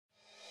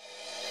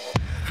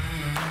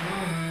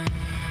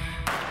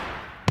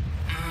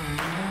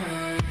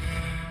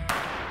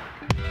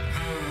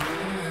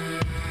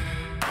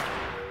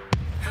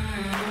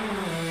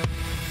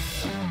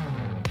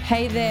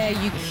Hey there,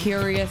 you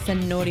curious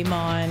and naughty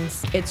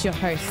minds. It's your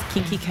host,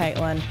 Kinky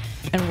Katelin,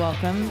 and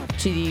welcome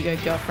to the You Go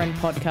Girlfriend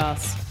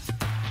podcast.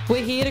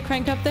 We're here to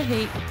crank up the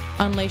heat,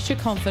 unleash your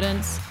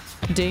confidence,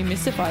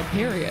 demystify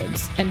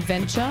periods, and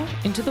venture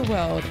into the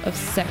world of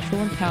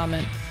sexual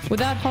empowerment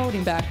without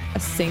holding back a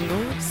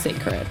single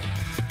secret.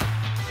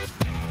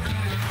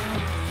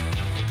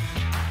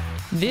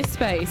 This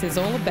space is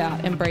all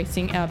about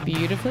embracing our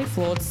beautifully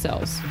flawed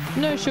selves.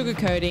 No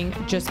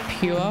sugarcoating, just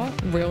pure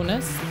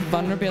realness,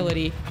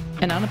 vulnerability,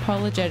 and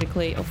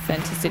unapologetically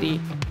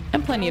authenticity,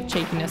 and plenty of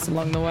cheekiness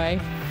along the way.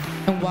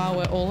 And while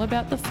we're all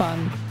about the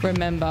fun,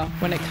 remember,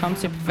 when it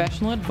comes to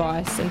professional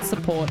advice and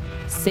support,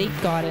 seek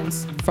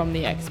guidance from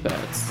the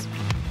experts.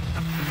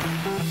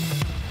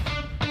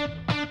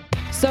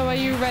 So are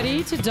you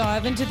ready to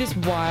dive into this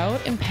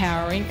wild,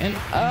 empowering, and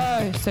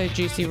oh so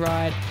juicy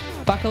ride?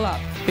 Buckle up,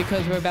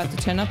 because we're about to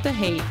turn up the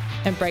heat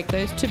and break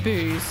those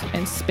taboos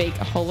and speak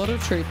a whole lot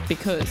of truth,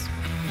 because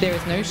there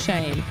is no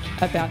shame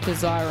about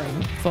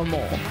desiring for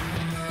more.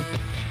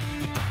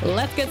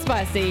 Let's get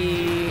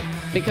spicy,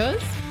 because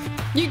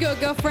you go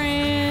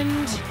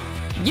girlfriend,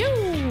 you!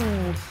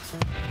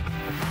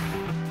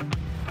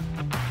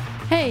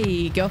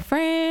 Hey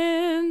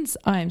girlfriends,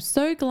 I'm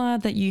so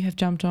glad that you have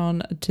jumped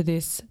on to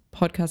this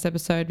podcast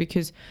episode,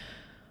 because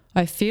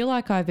I feel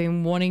like I've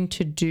been wanting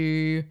to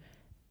do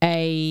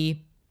a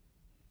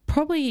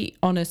probably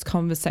honest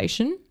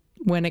conversation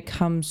when it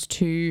comes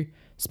to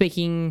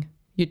speaking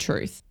your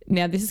truth.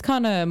 Now, this is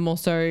kind of more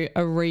so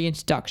a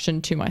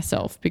reintroduction to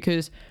myself,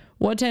 because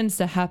what tends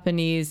to happen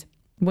is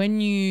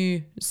when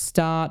you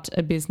start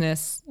a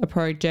business, a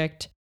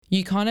project,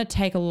 you kind of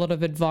take a lot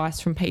of advice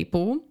from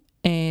people,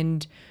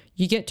 and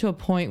you get to a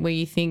point where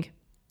you think,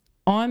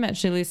 I'm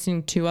actually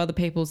listening to other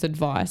people's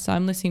advice.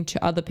 I'm listening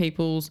to other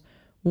people's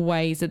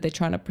ways that they're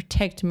trying to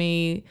protect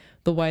me,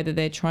 the way that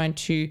they're trying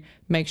to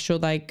make sure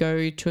they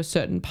go to a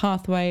certain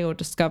pathway or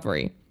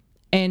discovery.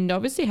 And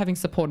obviously having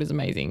support is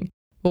amazing.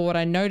 But what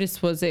I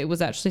noticed was it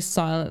was actually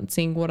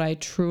silencing what I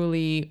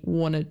truly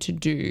wanted to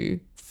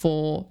do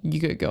for You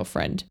Go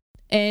Girlfriend.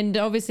 And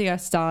obviously I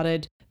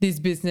started this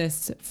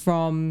business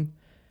from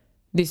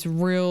this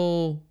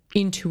real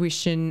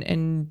intuition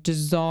and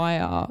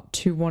desire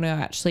to want to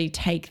actually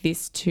take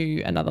this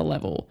to another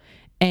level.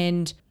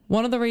 And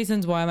one of the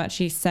reasons why I'm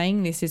actually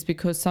saying this is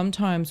because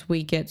sometimes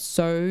we get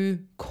so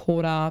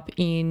caught up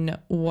in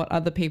what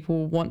other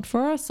people want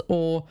for us,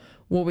 or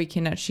what we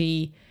can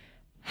actually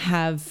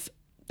have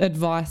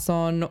advice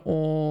on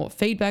or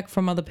feedback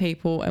from other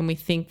people, and we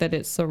think that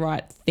it's the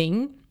right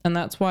thing. And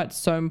that's why it's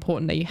so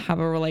important that you have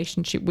a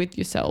relationship with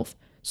yourself,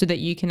 so that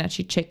you can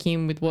actually check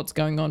in with what's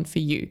going on for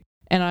you.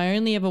 And I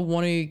only ever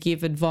want to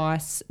give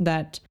advice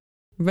that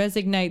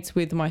resonates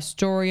with my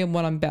story and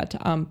what I'm about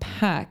to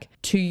unpack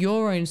to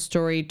your own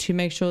story, to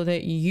make sure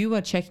that you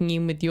are checking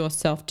in with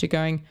yourself to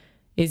going,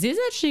 is this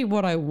actually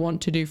what I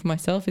want to do for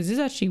myself? Is this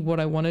actually what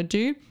I want to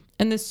do?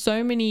 And there's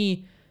so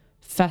many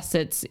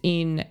facets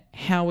in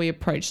how we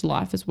approach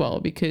life as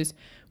well, because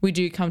we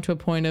do come to a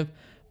point of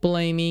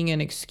blaming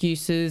and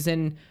excuses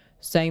and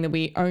saying that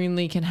we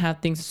only can have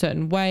things a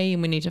certain way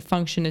and we need to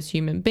function as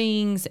human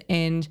beings.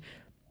 And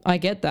I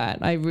get that.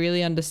 I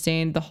really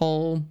understand the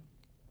whole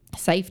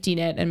safety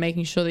net and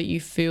making sure that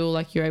you feel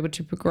like you're able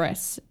to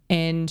progress.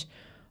 And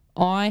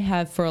I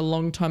have for a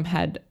long time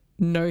had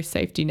no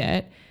safety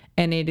net,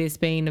 and it has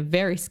been a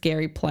very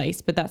scary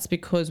place, but that's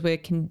because we're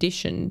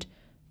conditioned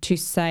to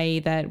say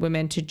that we're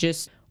meant to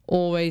just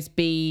always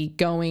be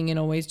going and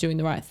always doing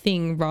the right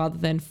thing, rather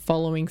than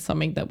following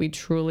something that we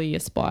truly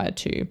aspire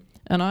to.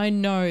 And I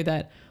know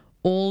that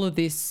all of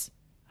this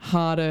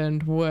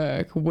hard-earned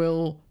work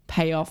will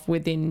pay off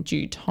within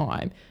due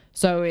time.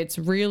 So it's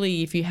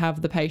really, if you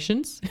have the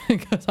patience,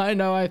 because I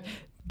know I've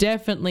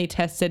definitely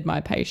tested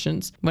my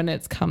patience when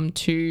it's come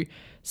to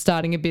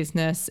starting a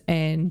business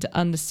and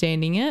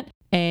understanding it.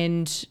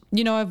 And,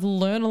 you know, I've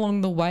learned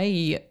along the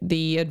way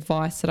the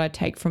advice that I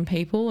take from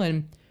people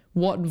and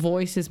what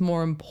voice is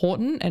more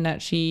important, and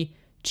actually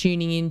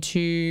tuning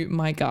into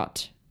my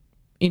gut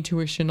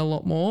intuition a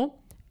lot more.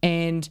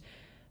 And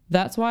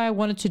that's why I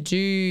wanted to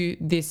do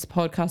this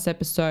podcast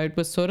episode,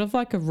 was sort of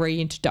like a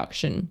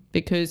reintroduction,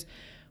 because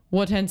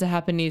what tends to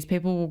happen is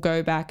people will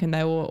go back and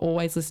they will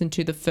always listen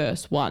to the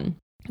first one.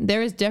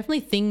 There is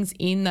definitely things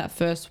in that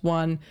first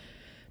one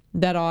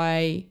that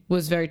I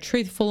was very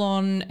truthful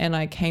on, and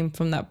I came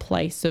from that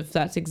place of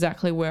that's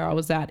exactly where I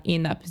was at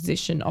in that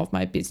position of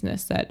my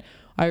business, that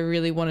I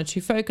really wanted to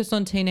focus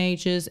on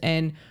teenagers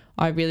and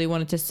I really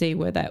wanted to see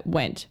where that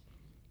went.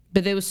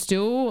 But there was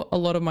still a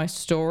lot of my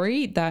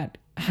story that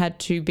had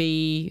to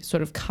be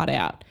sort of cut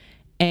out,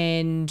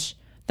 and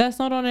that's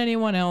not on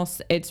anyone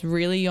else. It's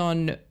really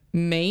on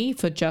me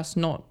for just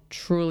not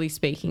truly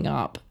speaking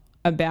up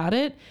about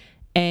it.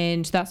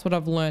 And that's what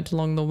I've learned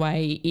along the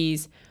way,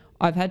 is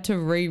I've had to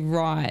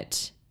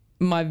rewrite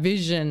my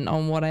vision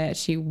on what I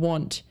actually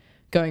want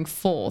going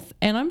forth.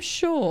 And I'm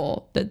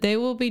sure that there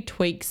will be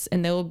tweaks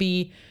and there will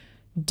be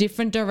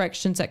different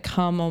directions that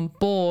come on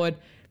board,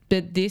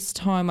 but this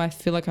time I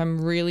feel like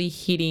I'm really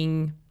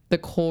hitting the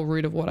core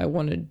root of what I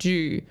want to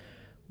do,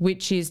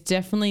 which is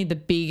definitely the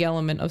big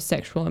element of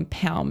sexual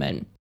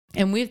empowerment.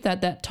 And with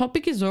that, that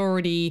topic is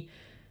already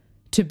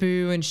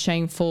taboo and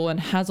shameful and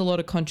has a lot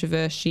of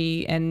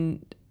controversy,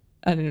 and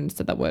I didn't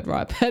say that word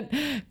right, but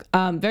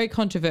very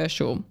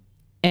controversial.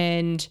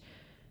 And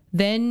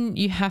then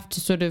you have to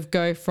sort of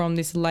go from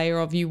this layer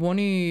of you want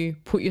to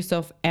put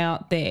yourself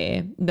out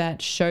there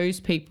that shows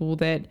people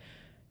that,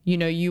 you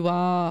know, you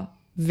are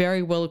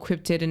very well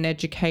equipped and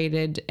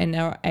educated and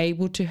are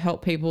able to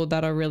help people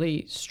that are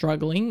really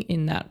struggling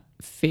in that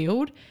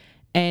field.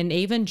 And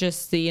even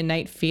just the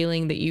innate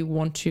feeling that you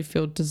want to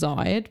feel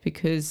desired,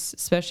 because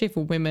especially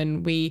for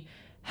women, we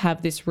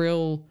have this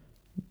real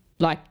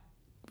like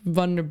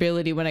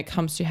vulnerability when it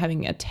comes to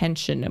having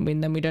attention,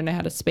 and then we don't know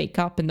how to speak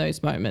up in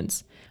those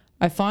moments.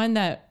 I find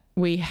that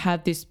we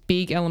have this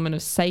big element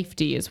of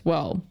safety as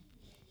well.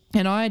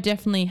 And I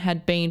definitely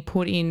had been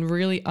put in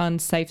really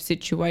unsafe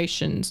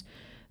situations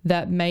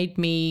that made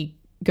me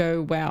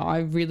go, wow, I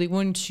really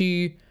want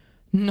to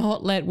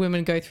not let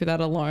women go through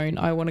that alone.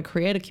 I want to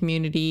create a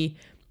community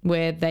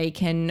where they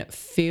can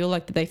feel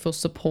like that they feel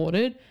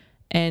supported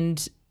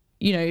and,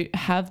 you know,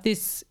 have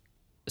this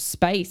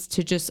space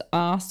to just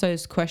ask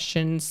those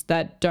questions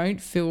that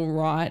don't feel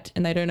right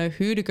and they don't know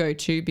who to go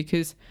to.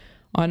 Because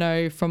I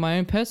know from my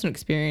own personal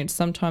experience,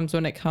 sometimes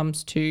when it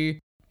comes to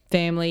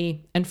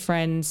family and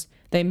friends,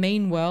 they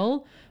mean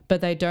well, but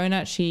they don't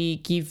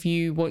actually give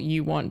you what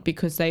you want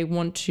because they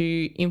want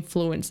to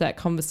influence that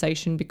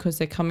conversation because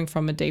they're coming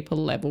from a deeper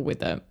level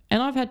with it.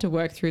 And I've had to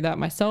work through that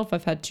myself.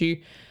 I've had to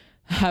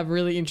have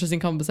really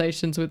interesting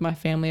conversations with my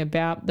family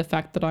about the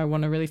fact that I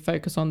want to really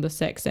focus on the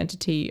sex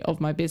entity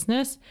of my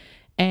business.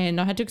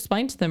 And I had to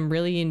explain to them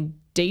really in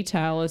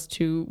detail as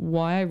to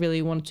why I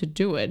really wanted to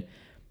do it.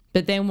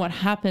 But then what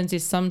happens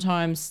is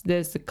sometimes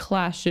there's the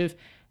clash of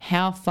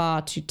how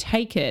far to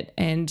take it.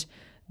 And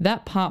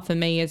that part for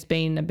me has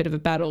been a bit of a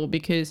battle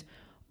because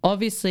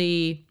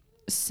obviously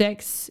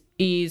sex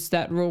is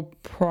that real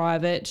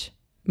private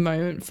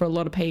moment for a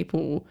lot of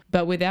people.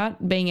 But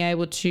without being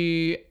able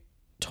to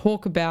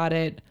talk about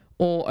it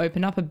or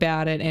open up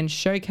about it and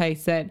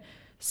showcase that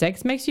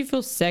sex makes you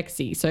feel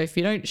sexy. So if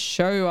you don't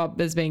show up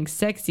as being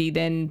sexy,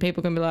 then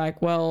people can be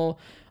like, well,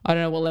 I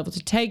don't know what level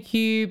to take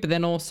you, but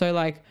then also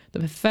like the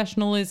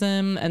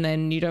professionalism, and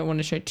then you don't want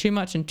to show too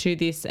much into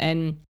this,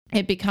 and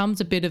it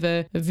becomes a bit of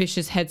a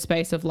vicious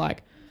headspace of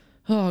like,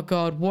 oh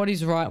God, what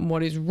is right and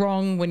what is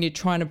wrong when you're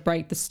trying to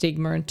break the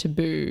stigma and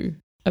taboo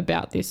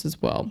about this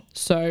as well.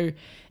 So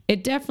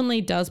it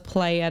definitely does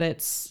play at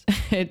its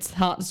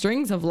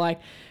heartstrings of like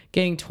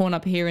getting torn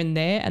up here and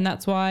there, and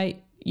that's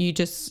why you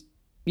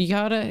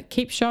gotta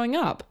keep showing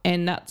up,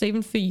 and that's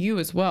even for you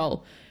as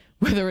well.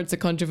 Whether it's a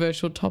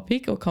controversial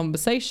topic or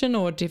conversation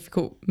or a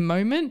difficult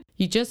moment,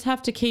 you just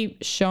have to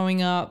keep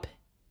showing up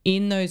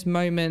in those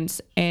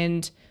moments,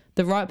 and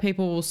the right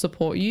people will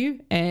support you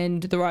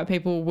and the right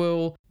people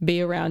will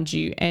be around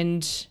you.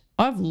 And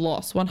I've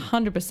lost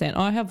 100%.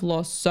 I have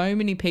lost so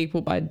many people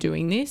by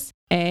doing this,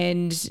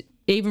 and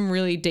even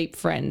really deep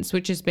friends,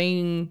 which has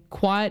been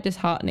quite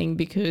disheartening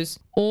because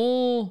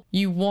all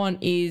you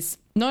want is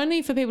not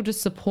only for people to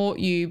support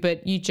you,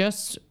 but you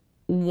just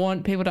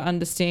want people to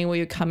understand where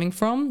you're coming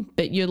from,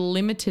 but you're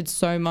limited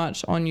so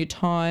much on your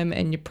time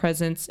and your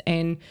presence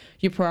and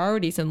your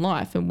priorities in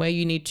life and where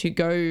you need to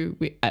go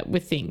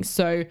with things.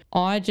 So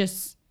I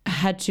just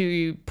had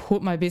to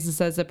put my business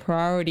as a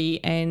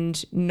priority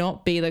and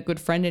not be that good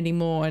friend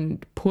anymore,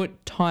 and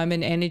put time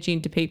and energy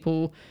into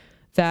people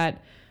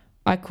that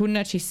I couldn't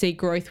actually see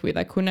growth with.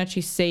 I couldn't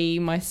actually see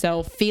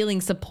myself feeling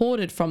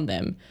supported from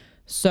them.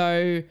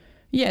 So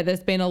yeah, there's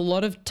been a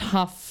lot of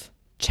tough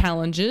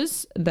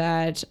challenges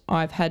that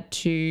I've had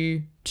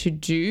to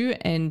do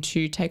and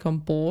to take on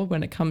board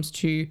when it comes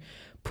to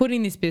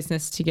putting this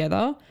business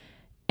together.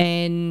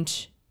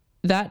 And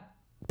that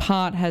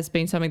part has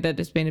been something that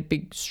has been a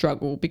big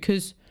struggle,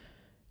 because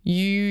when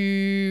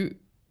you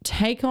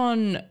take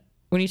on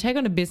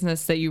a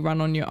business that you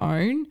run on your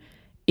own,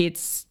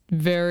 it's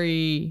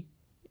very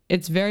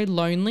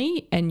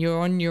lonely, and you're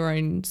on your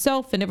own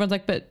self, and everyone's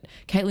like, but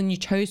Katelin, you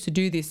chose to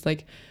do this.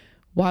 Like,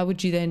 why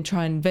would you then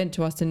try and vent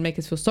to us and make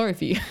us feel sorry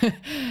for you?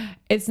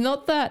 It's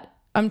not that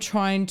I'm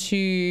trying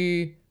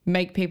to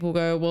make people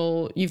go,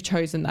 well, you've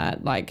chosen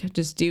that, like,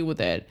 just deal with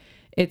it.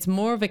 It's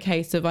more of a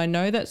case of, I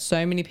know that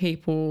so many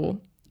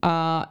people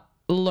are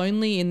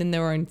lonely and in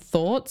their own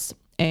thoughts,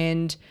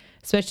 and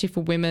especially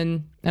for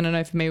women, and I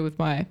know for me with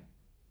my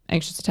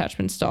anxious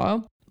attachment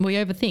style, we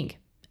overthink.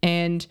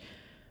 And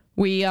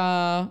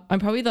I'm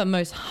probably the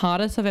most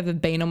hardest I've ever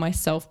been on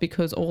myself,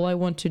 because all I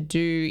want to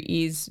do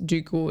is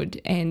do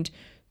good and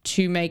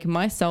to make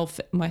myself,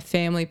 my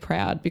family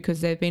proud,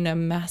 because they've been a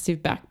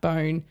massive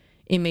backbone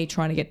in me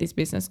trying to get this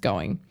business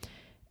going.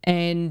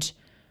 And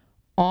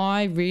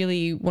I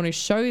really want to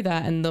show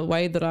that, and the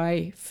way that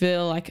I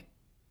feel like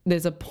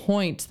there's a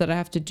point that I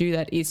have to do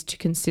that is to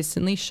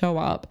consistently show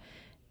up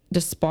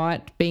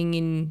despite being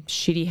in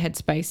shitty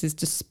headspaces,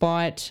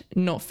 despite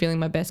not feeling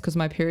my best because of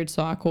my period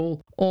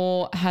cycle,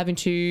 or having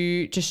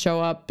to just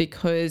show up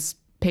because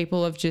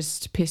people have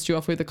just pissed you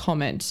off with a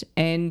comment.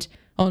 And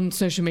on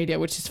social media,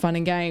 which is fun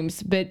and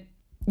games. But,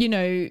 you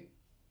know,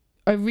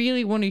 I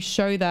really want to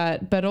show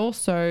that, but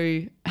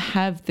also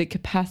have the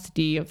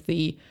capacity of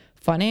the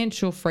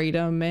financial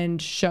freedom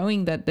and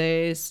showing that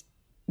there's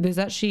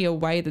actually a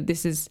way that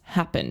this has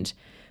happened,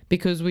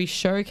 because we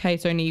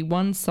showcase only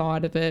one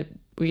side of it.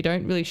 We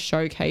don't really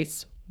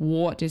showcase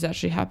what is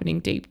actually happening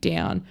deep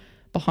down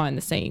behind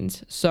the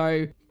scenes.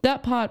 So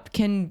that part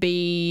can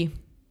be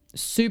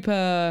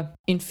super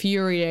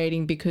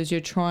infuriating because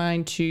you're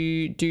trying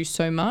to do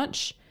so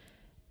much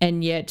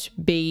and yet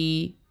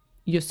be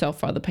yourself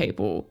for other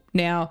people.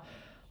 Now,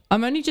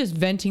 I'm only just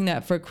venting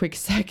that for a quick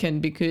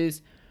second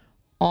because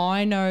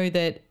I know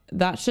that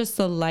that's just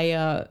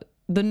the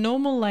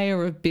normal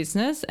layer of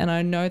business, and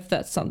I know that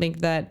that's something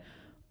that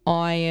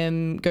I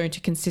am going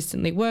to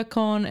consistently work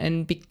on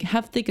and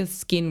have thicker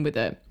skin with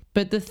it.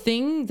 But the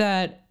thing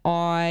that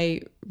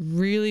I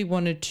really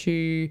wanted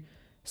to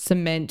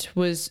cement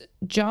was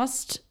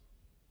just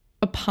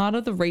a part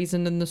of the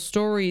reason and the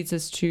stories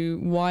as to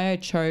why I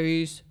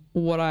chose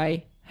what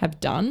I have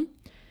done.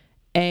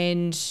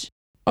 And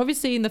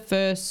obviously in the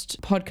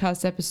first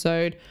podcast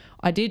episode,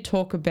 I did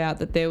talk about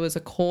that there was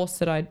a course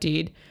that I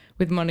did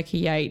with Monica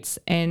Yates,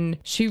 and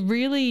she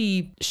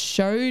really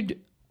showed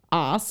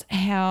us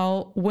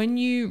how when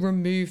you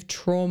remove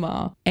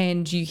trauma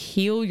and you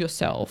heal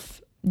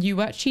yourself,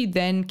 you actually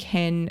then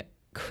can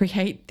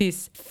create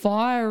this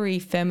fiery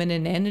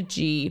feminine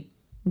energy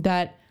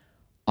that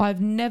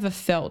I've never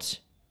felt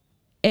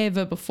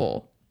ever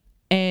before.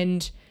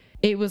 And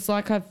it was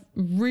like I've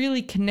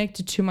really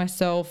connected to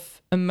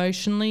myself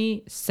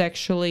emotionally,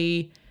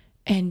 sexually,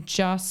 and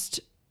just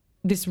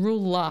this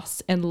real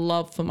lust and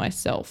love for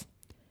myself.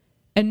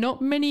 And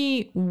not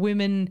many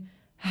women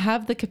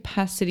have the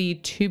capacity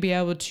to be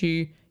able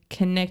to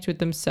connect with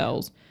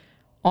themselves.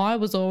 I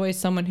was always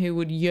someone who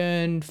would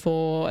yearn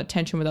for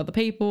attention with other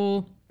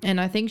people. And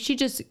I think she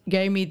just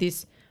gave me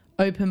this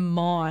open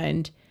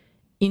mind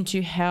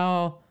into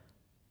how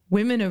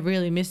women are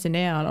really missing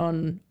out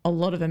on a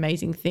lot of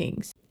amazing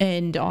things.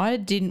 And I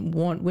didn't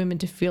want women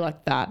to feel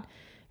like that.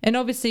 And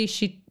obviously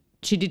she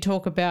did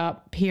talk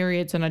about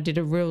periods, and I did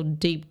a real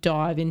deep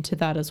dive into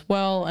that as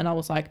well. And I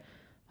was like,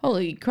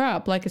 holy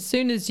crap, like as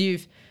soon as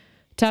you've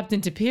tapped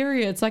into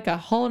periods, like a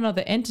whole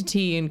another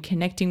entity and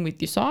connecting with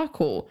your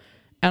cycle.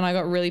 And I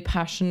got really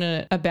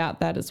passionate about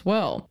that as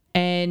well.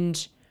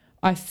 And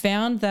I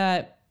found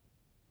that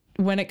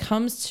when it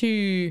comes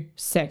to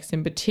sex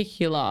in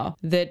particular,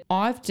 that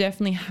I've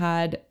definitely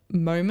had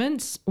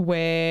moments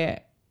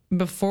where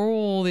before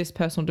all this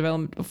personal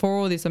development, before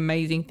all this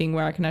amazing thing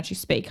where I can actually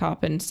speak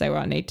up and say what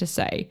I need to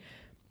say,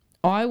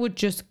 I would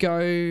just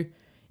go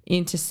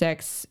into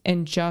sex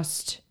and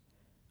just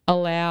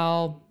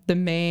allow the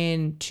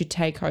man to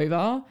take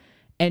over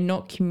and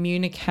not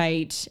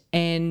communicate,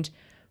 and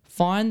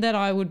find that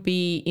I would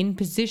be in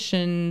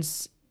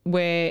positions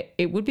where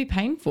it would be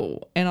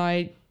painful, and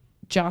I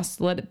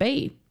just let it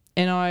be.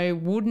 And I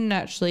wouldn't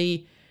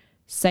actually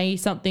say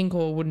something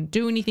or wouldn't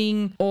do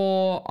anything,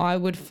 or I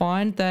would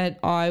find that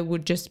I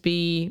would just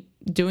be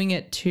doing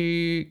it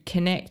to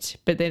connect,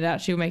 but then it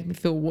actually would make me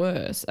feel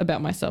worse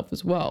about myself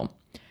as well.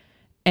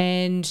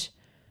 And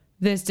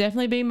there's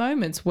definitely been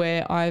moments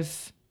where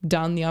I've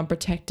done the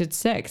unprotected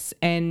sex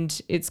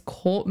and it's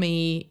caught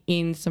me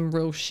in some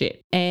real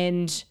shit.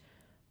 And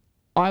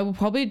I will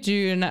probably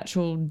do an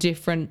actual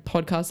different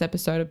podcast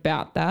episode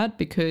about that,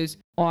 because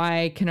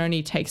I can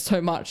only take so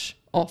much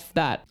off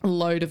that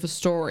load of a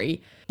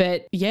story.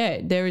 But yeah,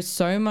 there is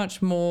so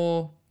much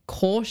more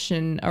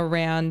caution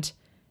around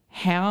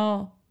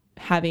how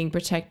having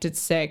protected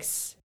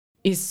sex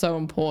is so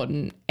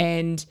important.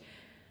 And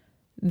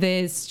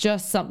there's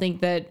just something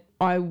that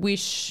I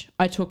wish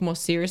I took more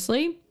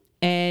seriously,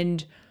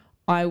 and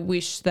I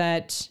wish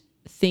that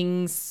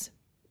things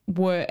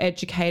were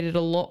educated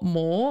a lot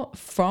more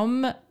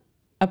from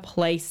a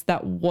place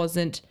that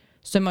wasn't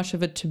so much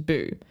of a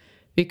taboo.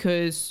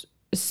 Because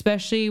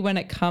especially when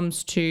it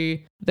comes to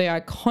the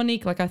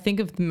iconic, like I think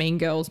of the Mean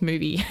Girls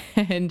movie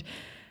and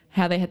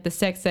how they had the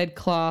sex ed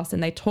class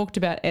and they talked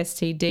about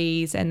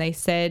STDs, and they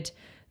said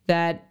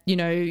that, you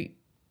know,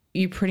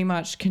 you pretty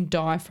much can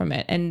die from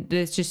it. And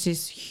there's just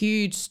this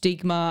huge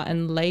stigma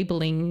and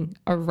labeling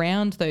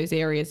around those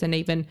areas, and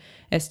even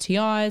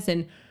STIs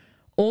and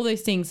all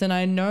those things. And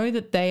I know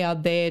that they are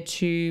there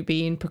to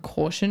be in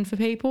precaution for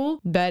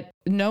people, but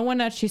no one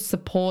actually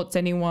supports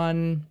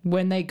anyone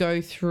when they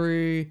go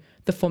through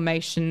the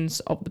formations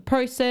of the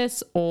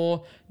process,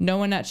 or no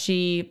one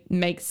actually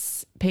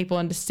makes people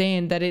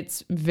understand that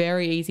it's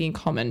very easy and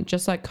common,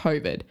 just like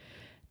COVID.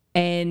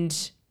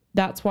 And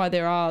that's why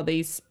there are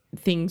these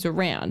things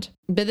around.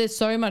 But there's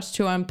so much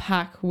to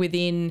unpack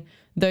within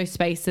those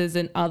spaces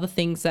and other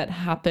things that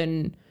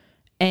happen.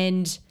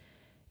 And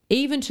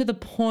even to the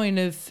point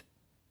of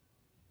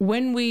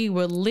when we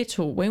were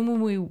little, when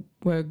we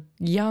were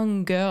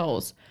young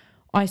girls,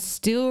 I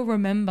still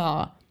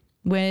remember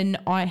when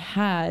I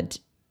had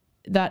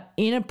that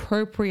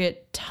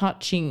inappropriate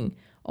touching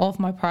of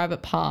my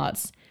private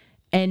parts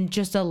and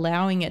just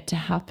allowing it to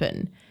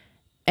happen.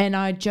 And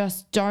I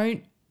just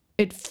don't,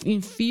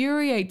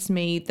 infuriates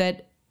me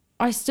that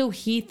I still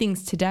hear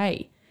things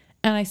today.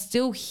 And I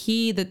still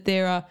hear that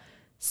there are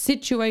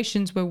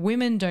situations where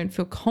women don't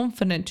feel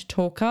confident to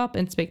talk up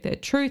and speak their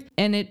truth.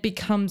 And it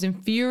becomes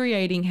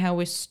infuriating how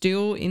we're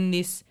still in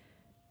this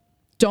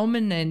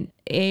dominant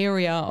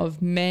area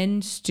of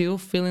men still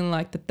feeling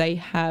like that they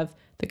have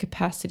the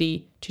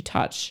capacity to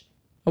touch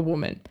a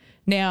woman.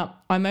 Now,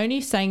 I'm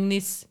only saying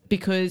this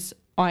because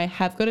I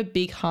have got a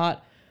big heart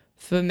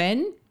for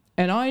men,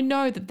 and I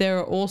know that there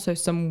are also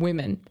some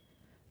women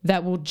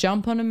that will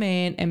jump on a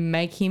man and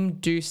make him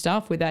do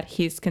stuff without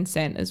his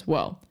consent as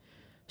well.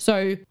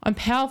 So I'm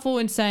powerful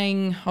in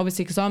saying,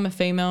 obviously, because I'm a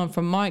female and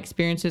from my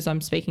experiences,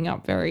 I'm speaking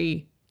up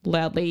very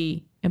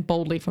loudly and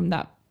boldly from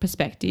that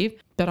perspective.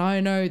 But I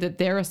know that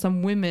there are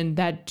some women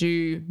that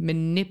do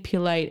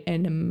manipulate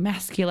and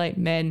emasculate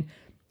men.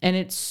 And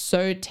it's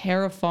so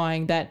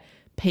terrifying that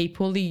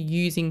people are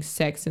using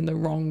sex in the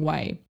wrong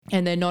way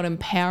and they're not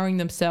empowering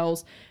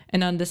themselves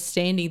and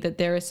understanding that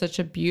there is such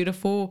a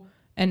beautiful,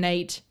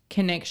 innate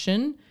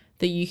connection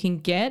that you can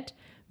get,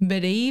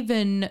 but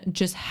even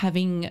just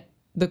having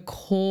the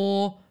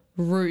core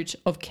root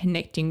of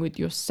connecting with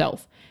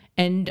yourself.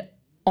 And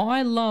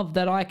I love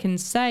that I can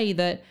say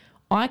that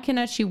I can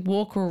actually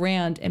walk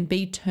around and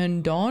be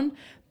turned on,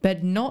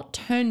 but not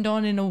turned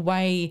on in a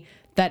way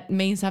that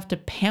means I have to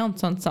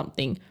pounce on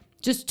something.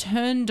 Just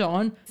turned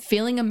on,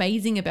 feeling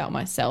amazing about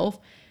myself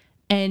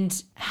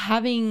and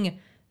having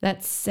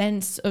that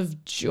sense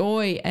of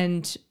joy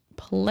and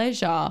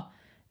pleasure.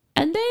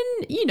 And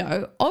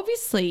then,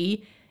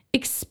 obviously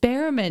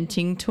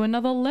experimenting to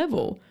another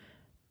level.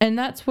 And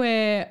that's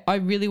where I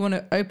really want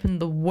to open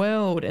the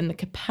world and the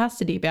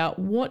capacity about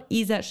what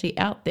is actually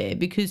out there,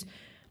 because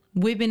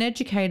we've been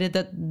educated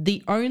that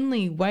the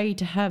only way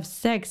to have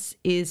sex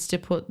is to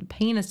put the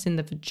penis in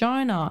the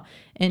vagina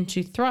and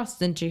to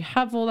thrust and to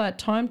have all that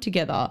time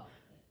together.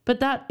 But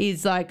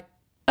that's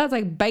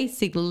like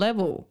basic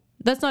level.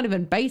 That's not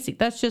even basic.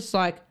 That's just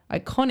like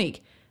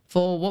iconic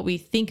for what we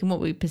think and what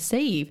we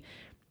perceive.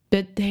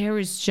 But there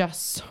is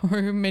just so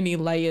many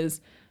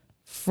layers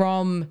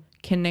from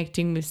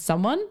connecting with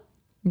someone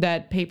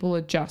that people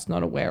are just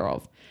not aware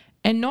of.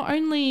 And not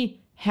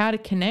only how to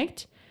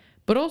connect,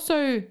 but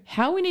also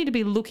how we need to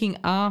be looking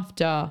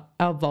after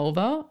our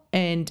vulva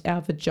and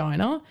our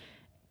vagina.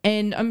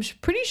 And I'm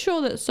pretty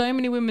sure that so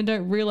many women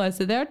don't realize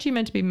that they're actually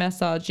meant to be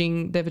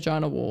massaging their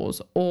vagina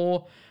walls.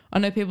 Or I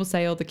know people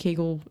say, the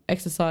Kegel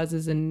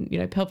exercises and,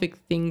 pelvic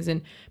things.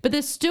 But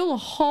there's still a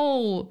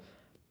whole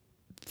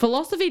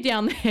philosophy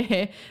down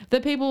there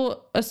that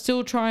people are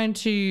still trying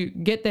to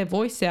get their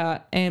voice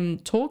out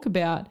and talk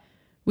about,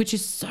 which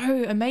is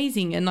so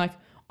amazing. And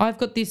I've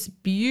got this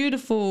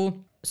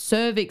beautiful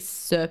cervix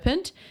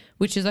serpent,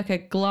 which is like a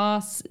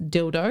glass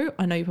dildo.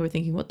 I know you're probably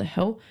thinking, what the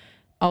hell?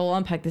 I'll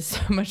unpack this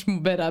so much more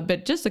better,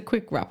 but just a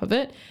quick wrap of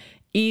it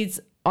is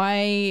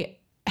I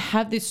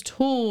have this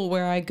tool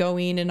where I go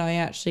in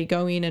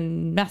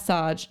and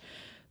massage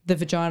the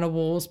vagina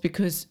walls,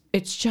 because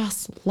it's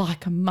just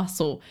like a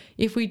muscle.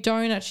 If we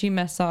don't actually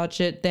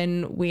massage it,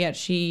 then we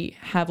actually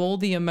have all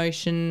the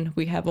emotion,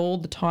 we have all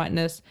the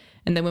tightness,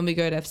 and then when we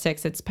go to have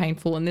sex, it's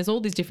painful. And there's all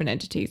these different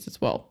entities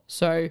as well.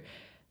 So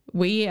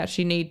we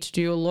actually need to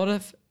do a lot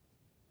of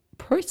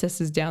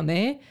processes down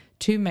there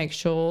to make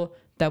sure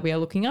that we are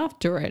looking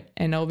after it.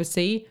 And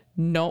obviously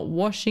not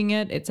washing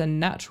it. It's a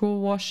natural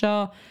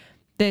washer.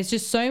 There's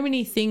just so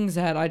many things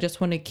that I just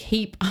want to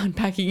keep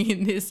unpacking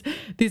in this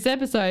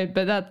episode,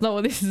 but that's not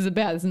what this is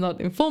about. It's not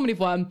the informative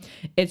one.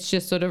 It's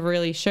just sort of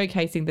really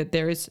showcasing that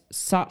there is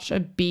such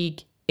a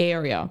big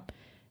area,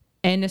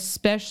 and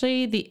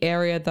especially the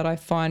area that I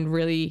find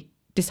really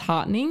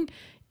disheartening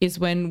is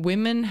when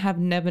women have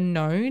never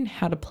known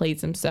how to please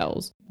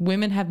themselves.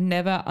 Women have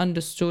never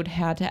understood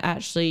how to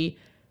actually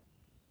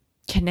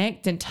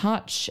connect and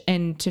touch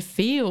and to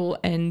feel,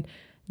 and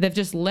they've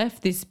just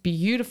left this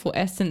beautiful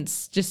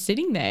essence just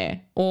sitting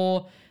there,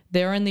 or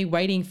they're only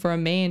waiting for a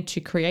man to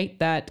create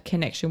that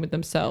connection with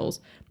themselves.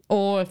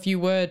 Or if you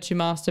were to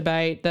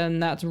masturbate, then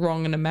that's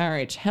wrong in a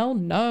marriage. Hell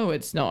no,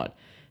 it's not,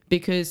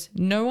 because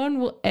no one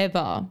will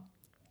ever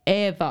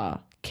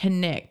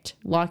connect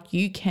like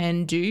you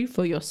can do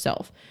for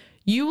yourself.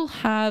 You will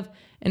have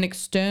an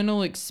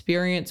external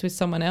experience with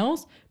someone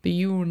else, but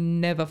you will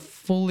never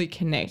fully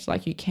connect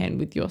like you can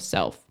with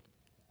yourself.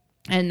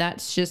 And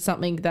that's just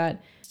something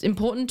that it's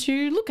important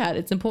to look at.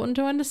 It's important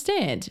to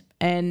understand.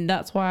 And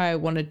that's why I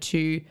wanted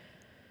to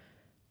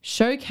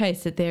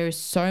showcase that there is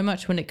so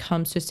much when it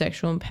comes to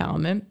sexual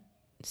empowerment,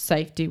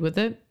 safety with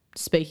it,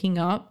 speaking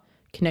up,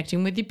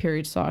 connecting with your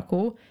period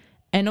cycle,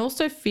 and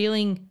also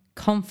feeling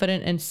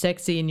confident and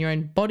sexy in your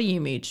own body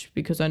image,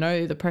 because I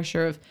know the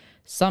pressure of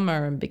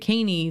summer and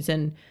bikinis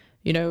and,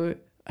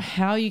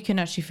 how you can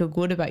actually feel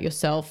good about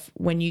yourself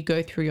when you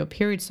go through your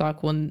period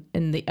cycle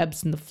and the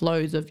ebbs and the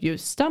flows of your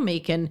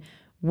stomach and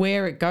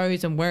where it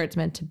goes and where it's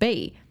meant to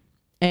be.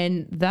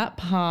 And that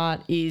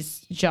part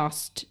is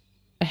just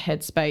a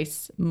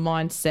headspace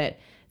mindset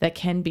that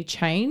can be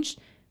changed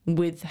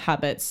with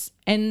habits.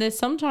 And there's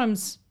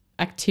sometimes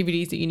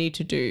activities that you need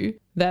to do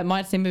that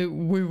might seem a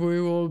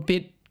woo-woo or a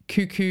bit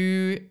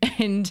cuckoo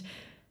and,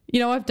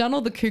 I've done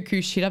all the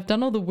cuckoo shit. I've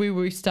done all the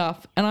woo-woo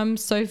stuff. And I'm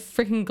so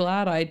freaking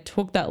glad I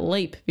took that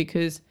leap,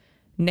 because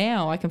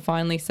now I can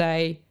finally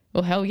say,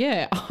 well, hell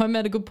yeah, I'm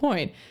at a good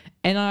point.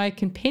 And I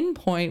can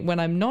pinpoint when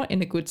I'm not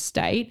in a good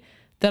state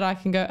that I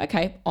can go,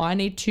 okay, I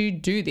need to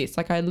do this.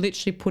 Like, I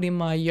literally put in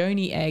my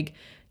yoni egg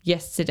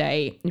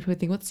yesterday. You probably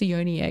think, what's the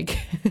yoni egg?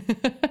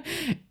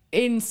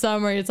 In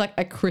summary, it's like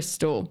a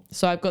crystal.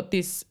 So I've got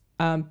this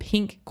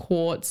pink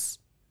quartz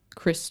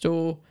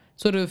crystal,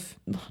 sort of,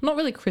 not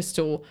really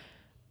crystal.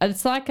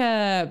 It's like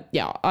I'm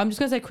just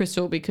going to say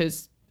crystal,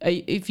 because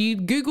if you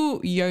Google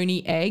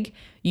yoni egg,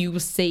 you will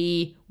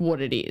see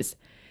what it is.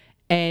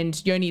 And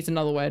yoni is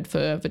another word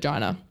for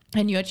vagina.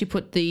 And you actually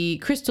put the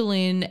crystal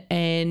in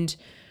and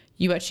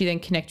you actually then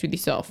connect with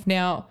yourself.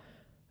 Now,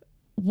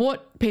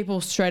 what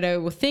people straight away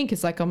will think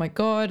is like, oh my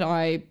God,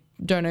 I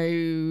don't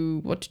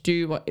know what to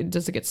do.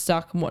 Does it get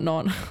stuck and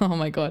whatnot? Oh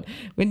my God.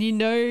 When you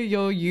know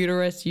your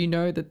uterus, you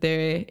know that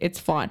it's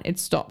fine. It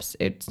stops.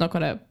 It's not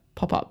going to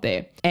pop up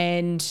there.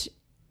 And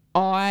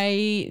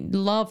I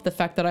love the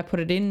fact that I put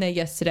it in there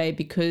yesterday,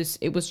 because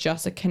it was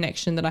just a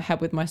connection that I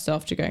had with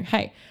myself to going,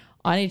 hey,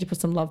 I need to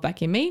put some love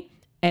back in me.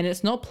 And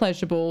it's not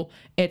pleasurable.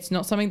 It's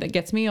not something that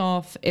gets me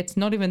off. It's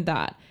not even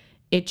that.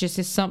 It just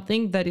is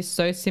something that is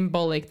so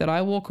symbolic that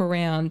I walk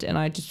around and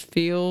I just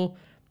feel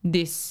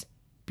this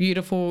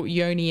beautiful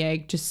yoni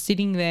egg just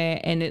sitting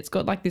there, and it's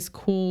got like this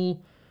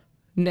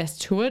coolness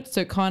to it.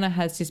 So it kind of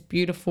has this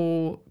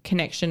beautiful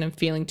connection and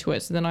feeling to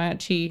it. So then I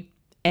actually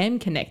am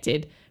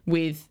connected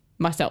with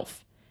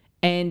myself.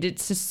 And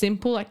it's just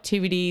simple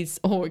activities,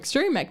 or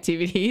extreme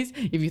activities,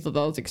 if you thought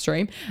that was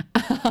extreme,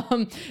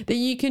 that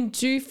you can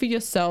do for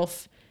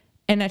yourself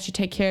and actually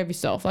take care of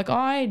yourself. Like,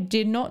 I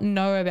did not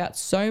know about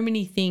so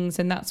many things,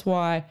 and that's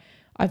why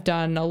I've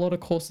done a lot of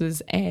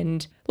courses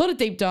and a lot of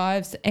deep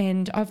dives,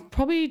 and I've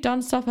probably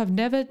done stuff I've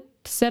never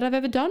said I've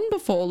ever done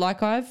before.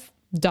 Like, I've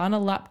done a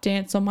lap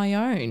dance on my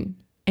own,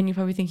 and you're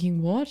probably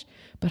thinking, what?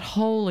 But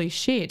holy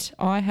shit,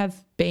 I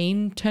have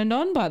been turned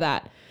on by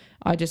that.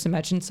 I just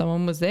imagined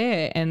someone was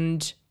there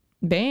and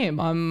bam,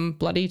 I'm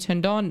bloody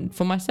turned on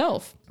for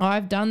myself.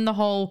 I've done the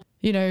whole,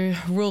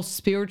 real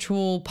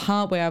spiritual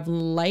part where I've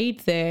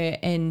laid there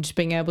and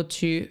being able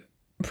to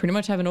pretty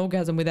much have an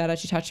orgasm without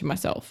actually touching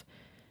myself.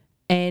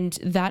 And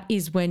that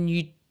is when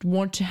you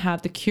want to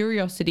have the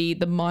curiosity,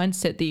 the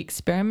mindset, the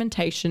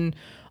experimentation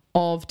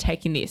of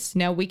taking this.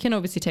 Now, we can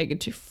obviously take it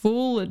to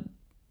full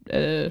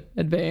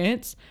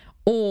advance,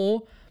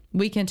 or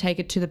we can take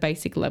it to the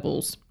basic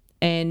levels.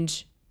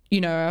 And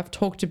I've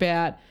talked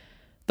about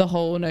the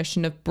whole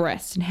notion of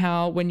breast and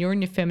how when you're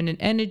in your feminine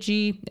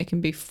energy, it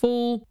can be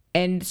full.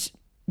 And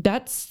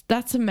that's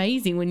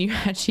amazing when you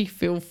actually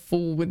feel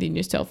full within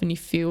yourself and you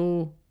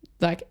feel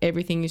like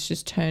everything is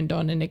just turned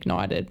on and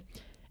ignited.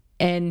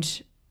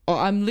 And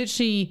I'm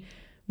literally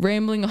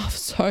rambling off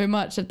so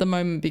much at the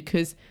moment,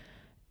 because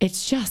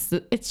it's just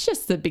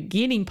the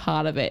beginning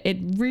part of it. It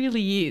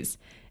really is.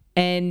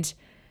 And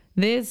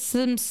there's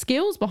some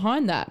skills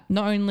behind that,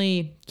 not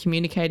only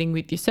communicating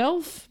with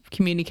yourself,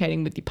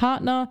 communicating with your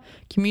partner,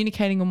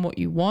 communicating on what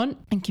you want,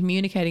 and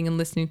communicating and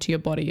listening to your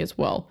body as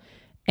well.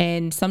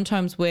 And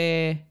sometimes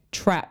we're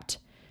trapped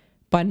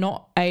by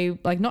not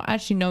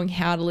actually knowing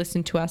how to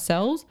listen to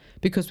ourselves,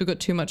 because we've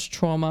got too much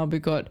trauma,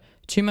 we've got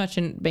too much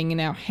being in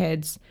our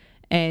heads,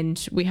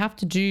 and we have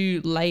to do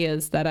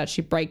layers that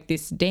actually break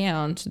this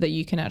down so that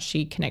you can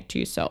actually connect to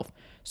yourself.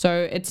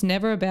 So it's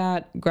never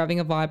about grabbing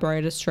a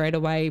vibrator straight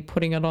away,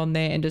 putting it on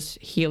there and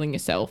just healing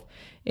yourself.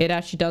 It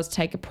actually does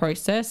take a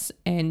process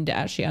and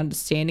actually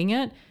understanding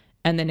it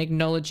and then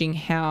acknowledging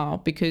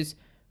how, because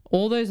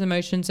all those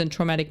emotions and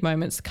traumatic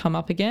moments come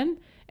up again.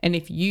 And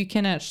if you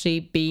can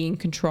actually be in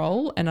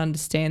control and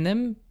understand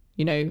them,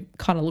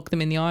 kind of look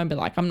them in the eye and be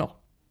like, I'm not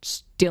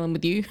dealing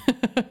with you.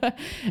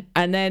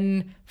 And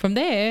then from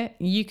there,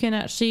 you can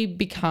actually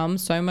become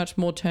so much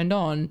more turned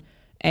on.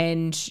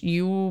 And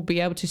you will be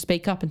able to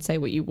speak up and say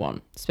what you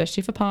want,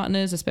 especially for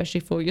partners,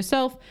 especially for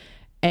yourself.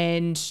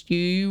 And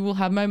you will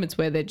have moments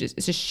where it's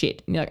just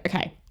shit. And you're like,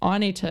 okay, I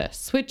need to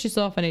switch this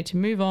off. I need to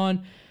move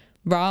on,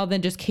 rather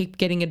than just keep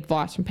getting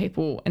advice from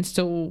people and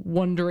still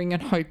wondering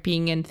and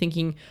hoping and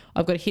thinking,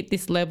 I've got to hit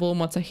this level. And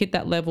once I hit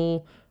that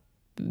level,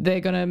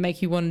 they're going to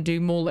make you want to do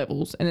more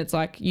levels. And it's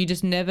like,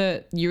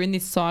 you're in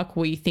this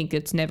cycle where you think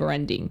it's never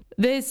ending.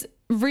 There's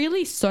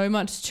really so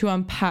much to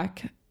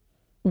unpack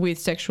with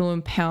sexual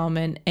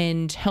empowerment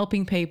and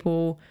helping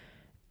people.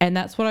 And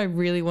that's what I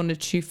really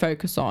wanted to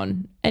focus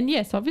on. And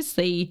yes,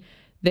 obviously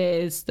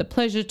there's the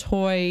pleasure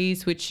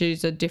toys, which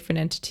is a different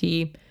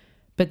entity,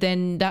 but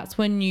then that's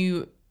when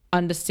you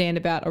understand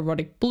about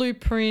erotic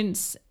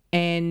blueprints.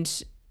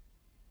 And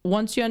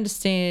once you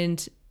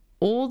understand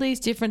all these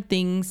different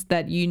things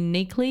that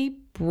uniquely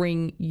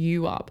bring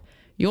you up,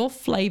 your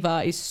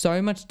flavor is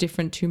so much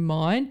different to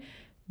mine,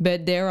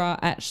 but there are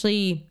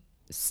actually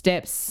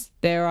steps,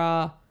 there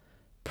are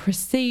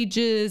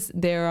procedures,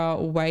 there are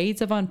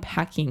ways of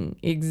unpacking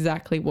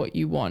exactly what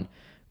you want.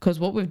 Because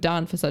what we've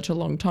done for such a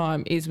long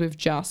time is we've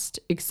just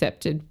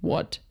accepted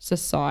what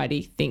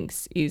society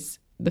thinks is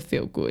the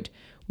feel good.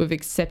 We've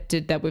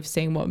accepted that we've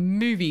seen what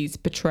movies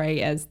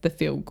portray as the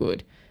feel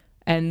good.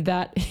 And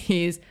that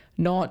is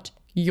not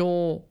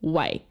your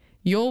way.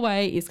 Your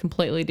way is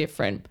completely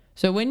different.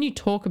 So when you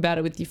talk about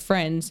it with your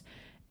friends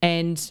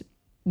and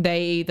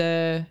they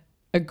either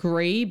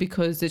agree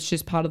because it's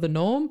just part of the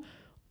norm,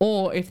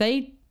 or if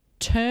they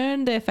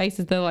turn their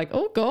faces, they're like,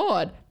 oh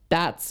God,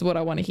 that's what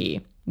I want to hear.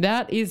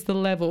 That is the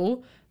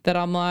level that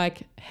I'm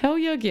like, hell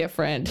yeah,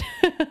 friend.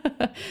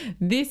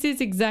 This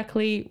is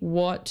exactly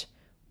what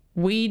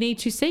we need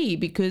to see,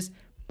 because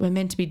we're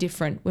meant to be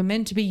different. We're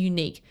meant to be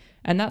unique.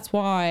 And that's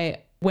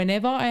why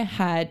whenever I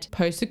had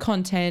posted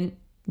content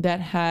that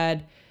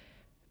had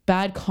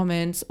bad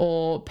comments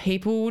or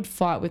people would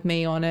fight with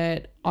me on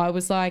it, I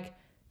was like,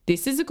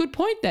 this is a good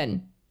point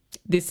then.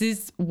 This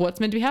is what's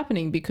meant to be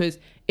happening, because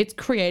it's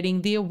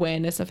creating the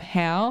awareness of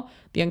how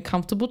the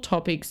uncomfortable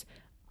topics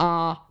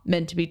are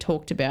meant to be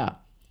talked about.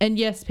 And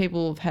yes,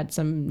 people have had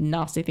some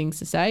nasty things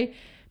to say,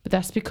 but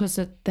that's because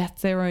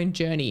that's their own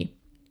journey.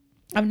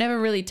 I've never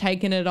really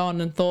taken it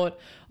on and thought,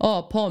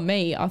 oh, poor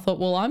me. I thought,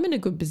 well, I'm in a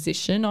good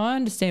position. I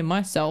understand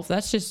myself.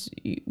 That's just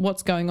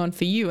what's going on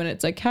for you. And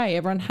it's okay.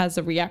 Everyone has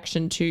a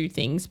reaction to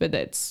things, but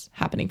it's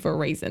happening for a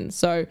reason.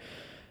 So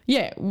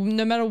yeah,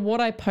 no matter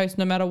what I post,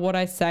 no matter what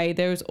I say,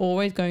 there is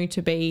always going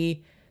to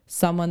be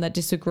someone that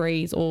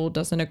disagrees or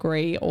doesn't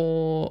agree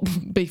or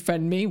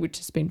befriend me, which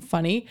has been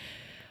funny.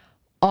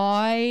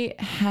 I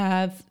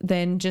have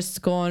then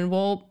just gone,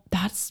 well,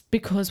 that's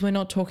because we're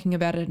not talking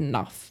about it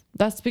enough.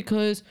 That's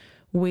because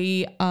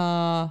we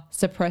are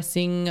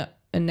suppressing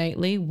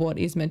innately what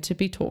is meant to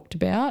be talked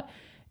about.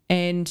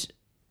 And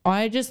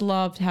I just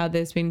loved how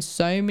there's been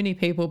so many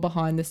people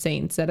behind the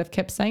scenes that have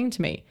kept saying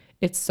to me,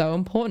 it's so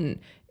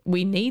important.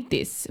 We need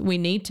this. We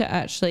need to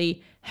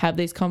actually have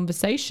these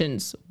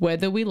conversations,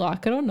 whether we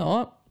like it or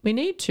not, we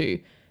need to.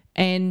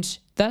 And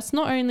that's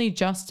not only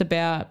just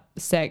about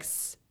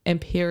sex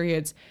and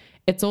periods,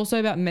 it's also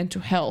about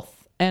mental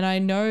health. And I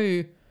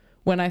know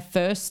when I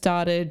first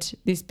started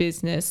this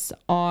business,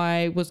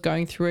 I was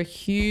going through a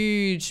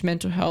huge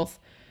mental health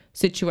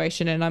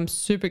situation, and I'm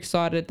super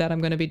excited that I'm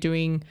going to be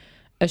doing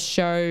a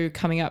show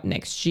coming up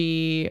next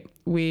year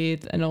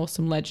with an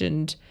awesome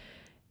legend.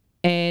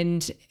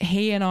 And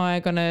he and I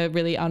are going to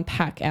really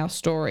unpack our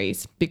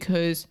stories,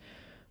 because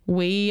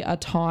we are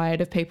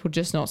tired of people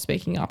just not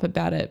speaking up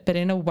about it, but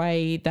in a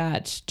way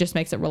that just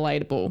makes it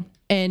relatable.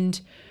 And,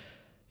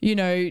 you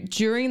know,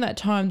 during that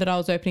time that I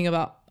was opening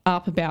up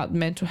about the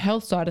mental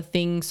health side of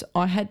things,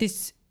 I had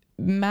this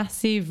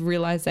massive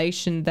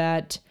realization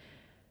that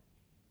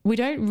we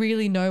don't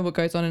really know what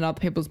goes on in other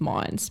people's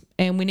minds,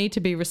 and we need to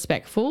be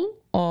respectful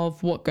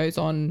of what goes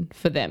on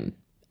for them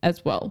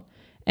as well.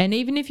 And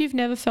even if you've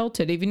never felt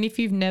it, even if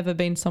you've never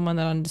been someone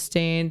that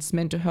understands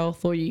mental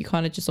health, or you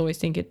kind of just always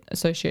think it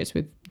associates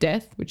with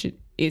death, which it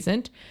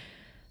isn't,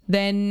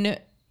 then,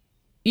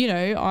 you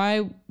know,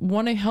 I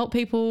want to help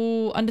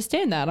people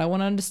understand that. I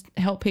want to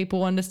help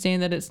people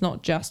understand that it's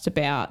not just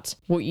about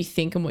what you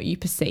think and what you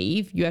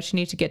perceive. You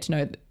actually need to get to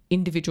know the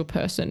individual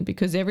person,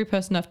 because every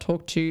person I've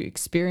talked to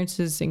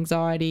experiences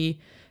anxiety,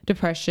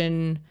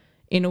 depression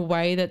in a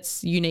way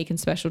that's unique and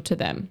special to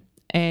them.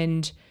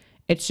 And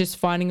it's just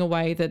finding a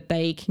way that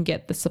they can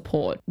get the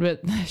support.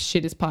 But the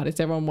shittest part is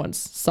everyone wants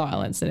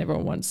silence and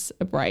everyone wants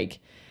a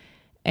break.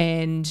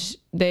 And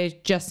there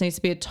just needs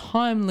to be a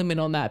time limit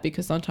on that,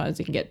 because sometimes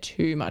it can get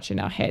too much in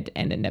our head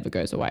and it never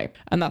goes away.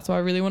 And that's why I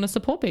really want to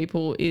support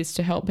people, is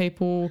to help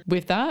people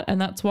with that. And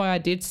that's why I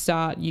did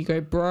start You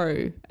Go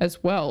Bro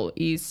as well,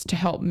 is to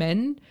help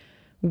men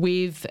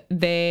with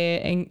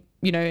their,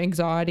 you know,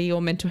 anxiety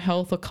or mental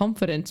health or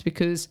confidence,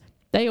 because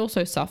they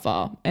also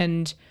suffer.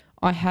 And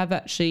I have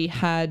actually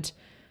had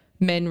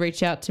men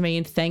reach out to me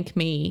and thank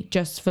me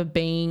just for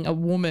being a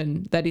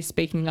woman that is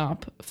speaking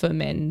up for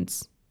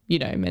men's, you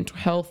know, mental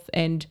health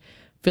and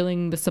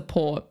feeling the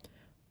support.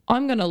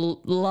 I'm going to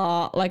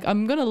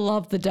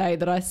love the day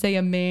that I see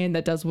a man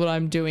that does what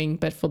I'm doing,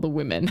 but for the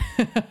women.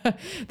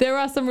 There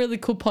are some really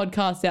cool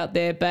podcasts out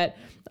there, but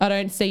I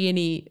don't see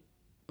any.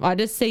 I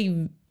just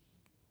see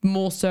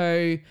more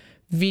so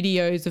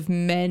videos of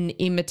men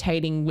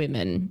imitating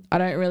women. I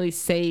don't really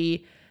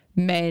see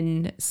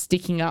men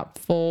sticking up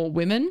for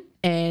women,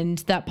 and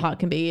that part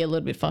can be a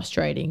little bit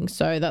frustrating.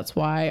 So that's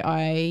why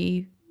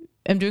I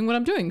am doing what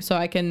I'm doing, so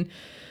I can,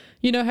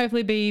 you know,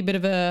 hopefully be a bit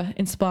of a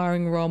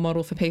inspiring role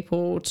model for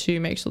people to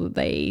make sure that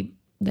they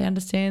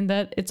understand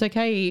that it's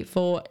okay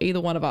for either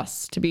one of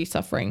us to be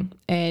suffering.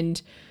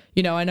 And,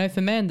 you know, I know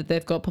for men that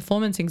they've got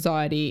performance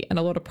anxiety and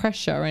a lot of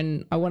pressure,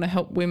 and I want to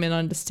help women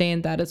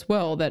understand that as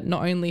well, that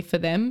not only for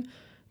them,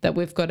 that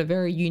we've got a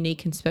very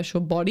unique and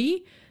special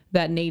body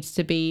that needs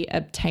to be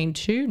obtained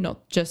to,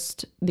 not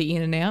just the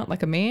in and out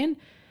like a man.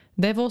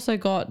 They've also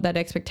got that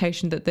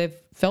expectation that they've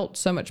felt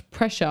so much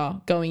pressure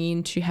going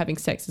into having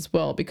sex as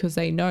well, because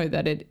they know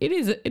that it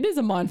is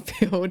a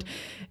minefield.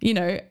 You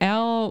know,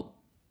 our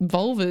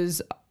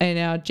vulvas and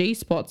our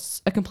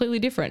G-spots are completely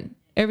different.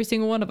 Every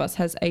single one of us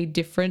has a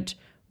different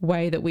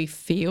way that we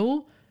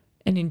feel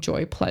and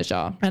enjoy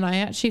pleasure. And I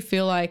actually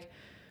feel like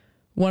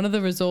one of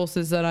the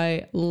resources that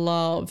I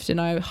loved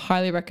and I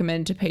highly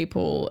recommend to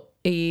people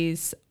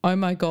is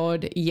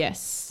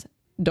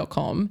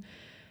ohmygodyes.com.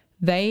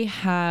 They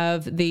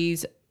have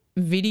these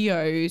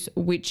videos,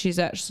 which is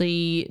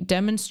actually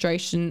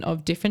demonstration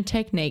of different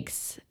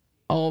techniques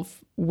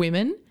of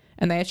women,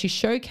 and they actually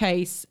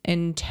showcase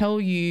and tell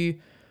you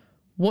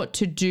what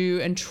to do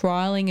and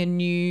trialing a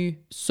new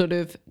sort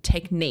of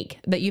technique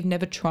that you've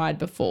never tried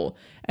before.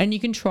 And you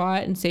can try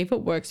it and see if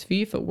it works for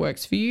you. If it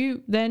works for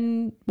you,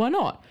 then why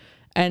not?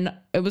 And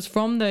it was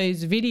from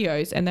those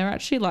videos, and they're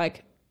actually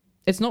like,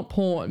 it's not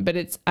porn, but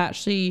it's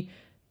actually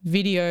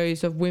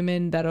videos of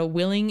women that are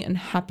willing and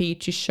happy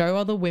to show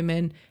other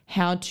women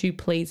how to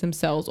please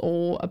themselves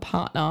or a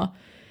partner.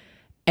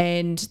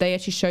 And they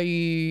actually show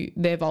you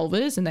their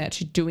vulvas, and they're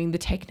actually doing the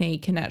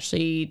technique and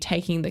actually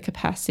taking the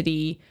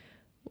capacity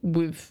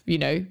with,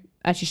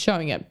 actually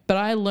showing it. But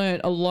I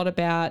learned a lot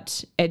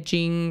about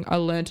edging. I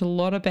learned a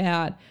lot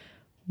about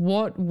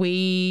what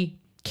we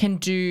can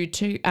do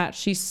to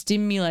actually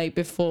stimulate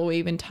before we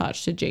even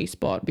touch the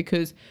G-spot,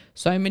 because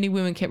so many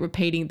women kept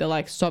repeating, they're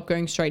like, stop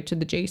going straight to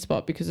the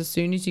G-spot, because as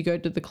soon as you go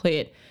to the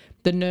clit,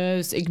 the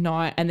nerves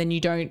ignite, and then you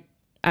don't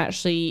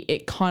actually,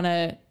 it kind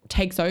of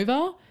takes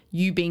over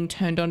you being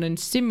turned on and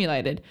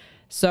stimulated.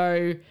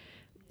 So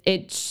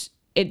it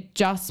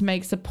just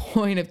makes a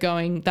point of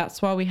going,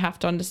 that's why we have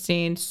to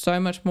understand so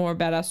much more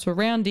about our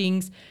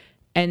surroundings,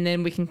 and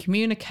then we can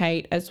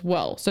communicate as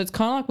well. So it's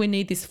kind of like we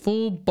need this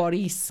full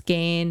body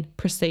scan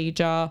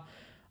procedure,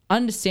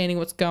 understanding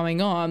what's going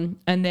on,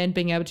 and then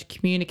being able to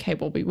communicate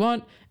what we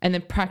want, and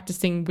then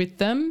practicing with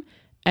them,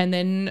 and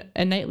then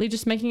innately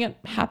just making it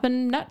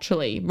happen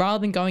naturally,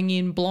 rather than going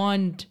in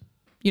blind,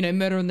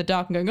 murder in the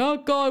dark and going, oh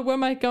God, where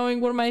am I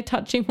going? What am I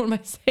touching? What am I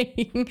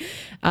saying?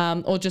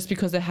 Or just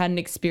because they had an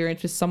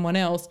experience with someone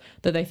else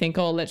that they think,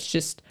 oh, let's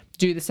just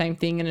do the same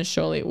thing and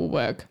surely it will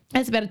work.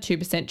 There's about a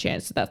 2%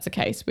 chance that that's the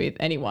case with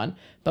anyone,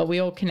 but we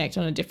all connect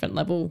on a different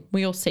level.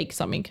 We all seek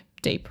something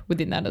deep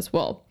within that as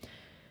well.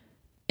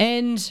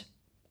 And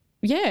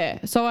yeah,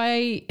 so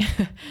I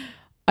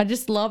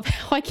just love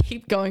how I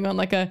keep going on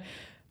like a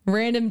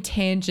random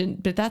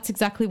tangent, but that's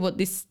exactly what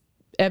this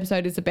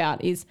episode is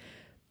about, is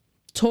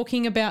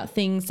talking about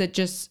things that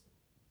just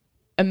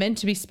are meant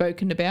to be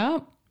spoken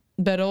about.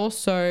 But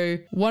also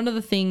one of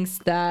the things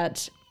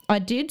that I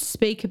did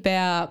speak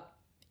about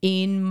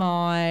in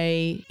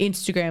my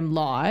Instagram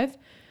live,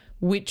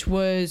 which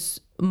was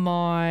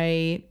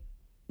my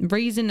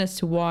reason as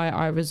to why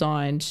I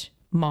resigned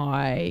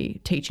my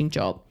teaching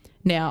job.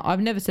 Now,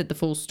 I've never said the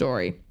full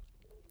story.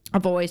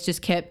 I've always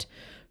just kept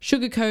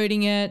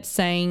sugarcoating it,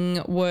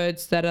 saying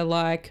words that are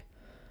like,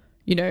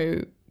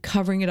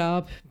 covering it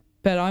up,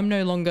 but I'm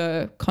no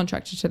longer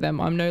contracted to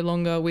them. I'm no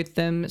longer with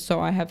them.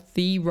 So I have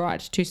the right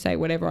to say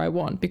whatever I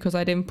want, because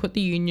I didn't put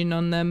the union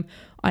on them.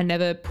 I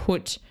never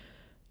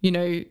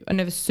I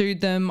never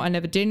sued them. I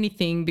never did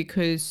anything,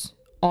 because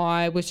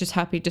I was just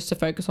happy just to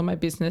focus on my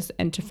business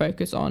and to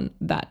focus on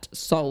that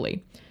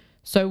solely.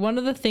 So one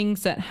of the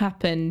things that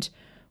happened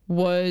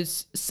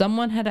was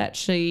someone had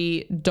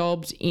actually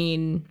dobbed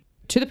in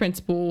to the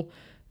principal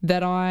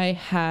that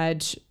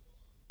I've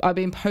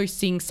been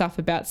posting stuff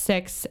about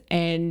sex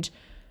and,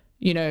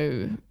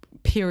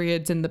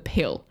 periods and the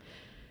pill.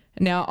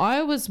 Now,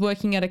 I was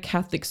working at a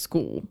Catholic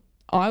school.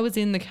 I was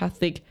in the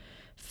Catholic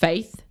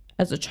faith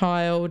as a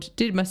child,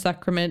 did my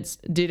sacraments,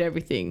 did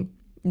everything.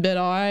 But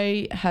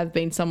I have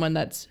been someone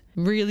that's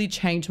really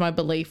changed my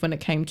belief when it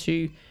came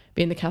to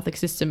being the Catholic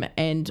system,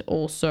 and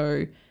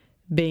also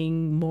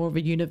being more of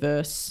a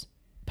universe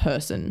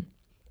person.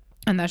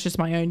 And that's just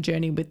my own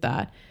journey with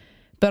that.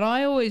 But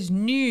I always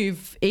knew,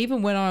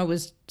 even when I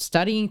was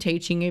studying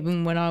teaching,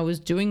 even when I was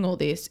doing all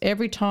this,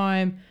 every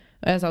time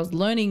as I was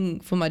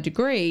learning for my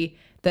degree,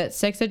 that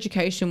sex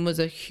education was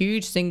a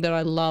huge thing that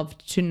I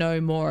loved to know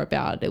more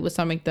about. It was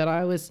something that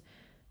I was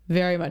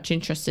very much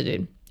interested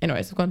in.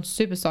 Anyways, I've gone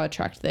super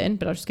sidetracked then,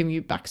 but I'll just give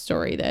you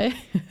backstory there.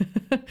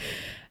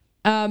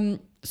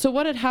 So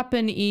what had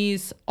happened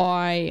is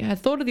I had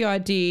thought of the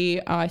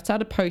idea, I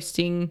started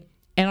posting,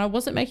 and I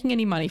wasn't making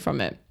any money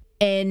from it.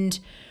 And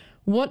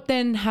what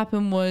then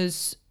happened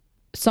was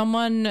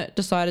someone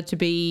decided to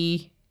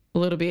be a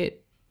little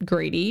bit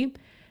greedy,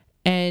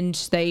 and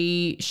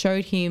they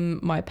showed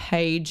him my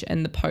page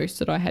and the posts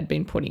that I had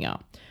been putting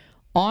up.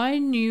 I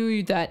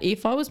knew that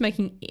if I was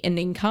making an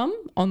income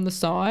on the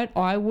side,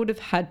 I would have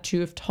had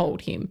to have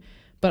told him,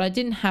 but I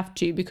didn't have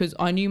to, because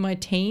I knew my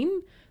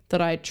team,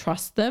 that I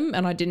trust them,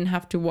 and I didn't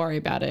have to worry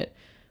about it.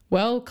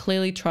 Well,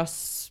 clearly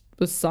trust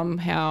was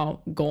somehow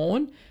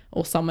gone,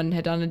 or someone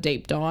had done a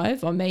deep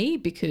dive on me,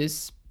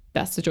 because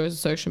that's the joys of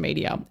social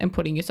media and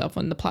putting yourself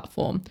on the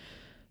platform.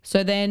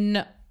 So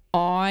then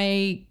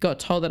I got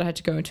told that I had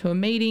to go into a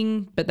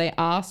meeting, but they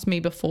asked me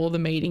before the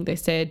meeting, they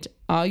said,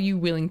 are you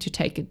willing to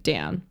take it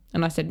down?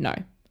 And I said, no,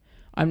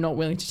 I'm not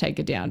willing to take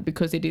it down,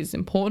 because it is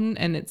important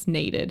and it's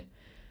needed.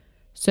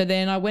 So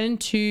then I went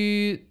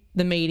into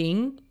the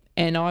meeting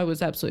and I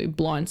was absolutely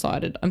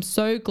blindsided. I'm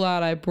so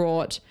glad I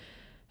brought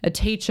a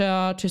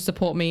teacher to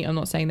support me. I'm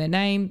not saying their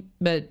name,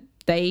 but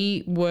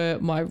they were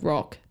my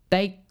rock.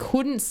 they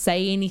couldn't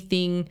say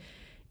anything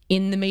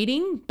in the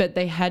meeting, but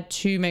they had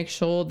to make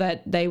sure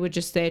that they were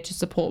just there to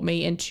support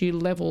me and to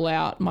level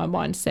out my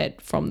mindset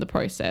from the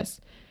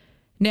process.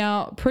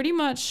 Now, pretty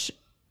much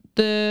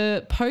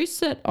the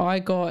post that I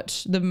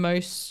got the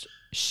most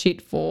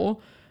shit for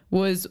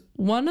was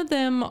one of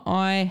them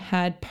I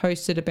had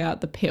posted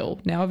about the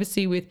pill. Now,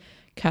 obviously with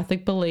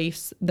Catholic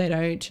beliefs, they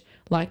don't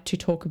like to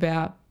talk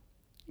about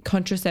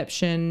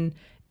contraception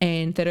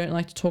and they don't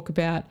like to talk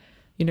about,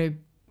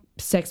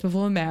 sex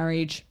before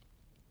marriage.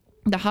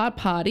 The hard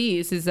part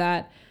is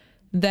that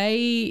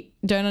they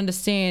don't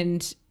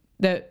understand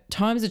that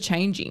times are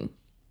changing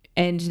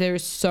and there are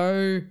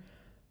so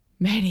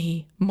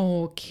many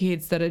more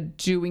kids that are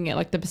doing it.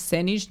 Like the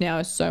percentage now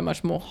is so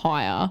much more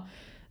higher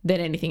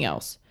than anything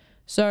else.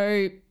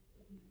 So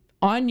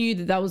I knew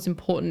that was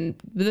important.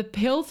 The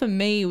pill for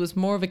me was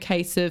more of a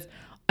case of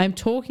I'm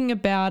talking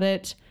about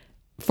it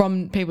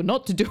from people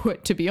not to do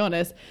it, to be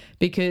honest,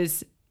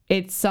 because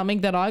it's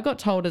something that I got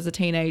told as a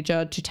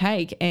teenager to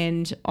take,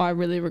 and I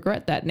really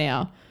regret that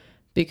now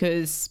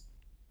because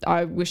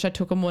I wish I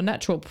took a more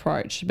natural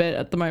approach. But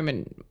at the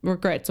moment,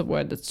 regret's a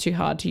word that's too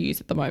hard to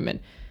use at the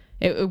moment.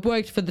 It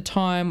worked for the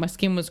time. My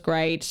skin was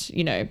great,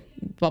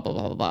 blah, blah,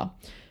 blah, blah, blah.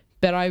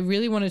 But I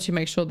really wanted to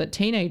make sure that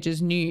teenagers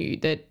knew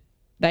that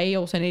they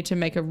also need to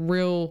make a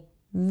real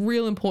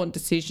important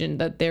decision,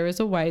 that there is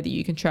a way that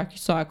you can track your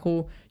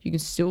cycle. You can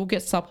still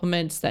get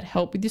supplements that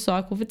help with your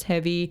cycle if it's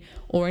heavy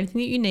or anything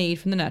that you need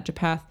from the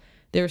naturopath.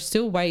 There are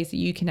still ways that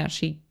you can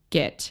actually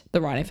get the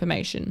right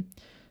information.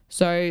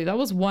 So that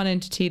was one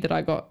entity that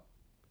I got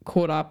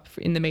caught up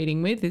in the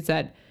meeting with, is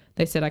that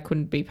they said I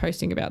couldn't be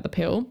posting about the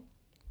pill.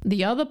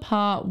 The other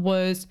part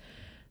was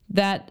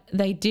that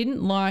they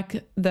didn't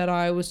like that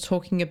I was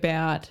talking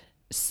about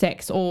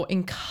sex or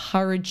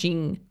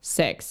encouraging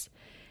sex.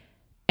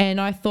 And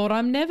I thought,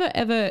 I'm never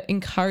ever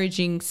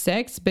encouraging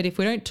sex, but if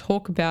we don't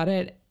talk about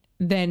it,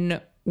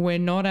 then we're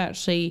not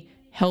actually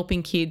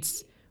helping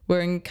kids.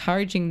 We're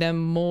encouraging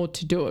them more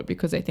to do it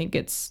because they think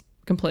it's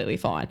completely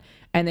fine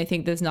and they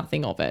think there's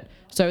nothing of it.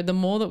 So the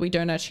more that we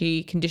don't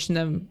actually condition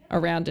them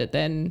around it,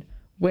 then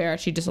we're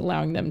actually just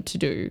allowing them to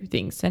do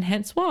things. And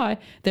hence why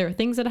there are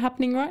things that are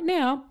happening right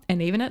now,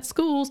 and even at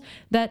schools,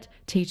 that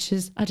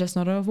teachers are just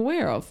not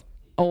aware of.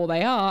 Or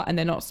they are, and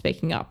they're not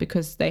speaking up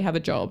because they have a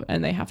job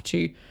and they have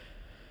to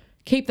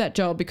keep that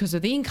job because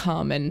of the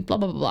income and blah,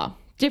 blah, blah, blah.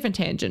 Different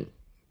tangent.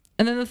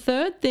 And then the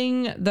third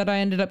thing that I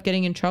ended up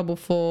getting in trouble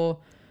for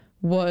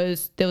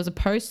was there was a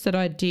post that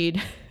I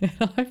did, and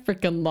I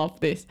freaking love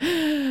this,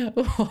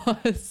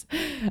 was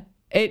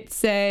it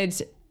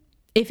said,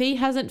 if he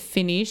hasn't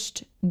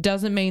finished,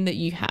 doesn't mean that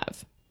you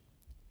have.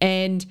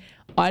 And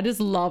I just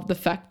love the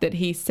fact that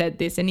he said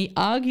this, and he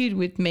argued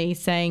with me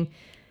saying,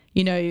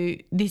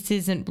 this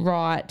isn't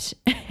right.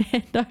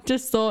 And I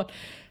just thought,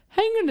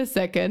 hang on a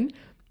second.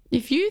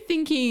 If you're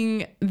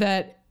thinking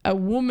that a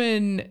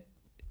woman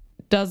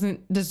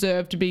doesn't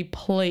deserve to be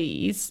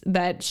pleased,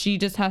 that she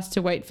just has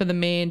to wait for the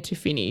man to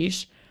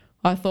finish,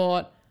 I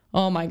thought,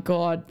 oh my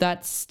God,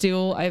 that's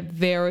still a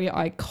very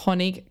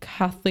iconic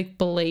Catholic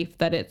belief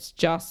that it's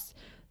just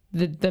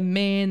the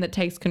man that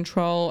takes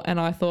control. And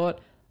I thought,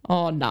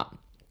 oh no,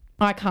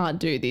 I can't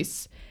do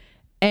this.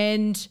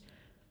 And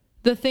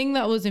the thing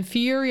that was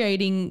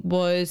infuriating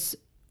was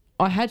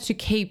I had to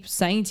keep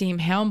saying to him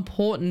how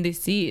important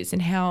this is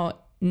and how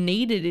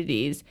needed it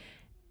is.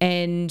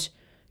 And,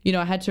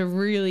 I had to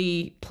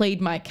really plead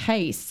my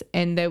case,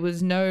 and there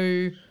was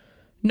no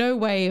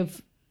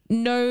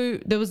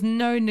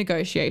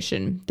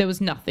negotiation. There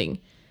was nothing.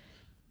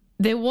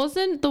 There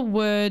wasn't the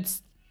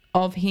words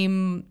of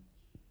him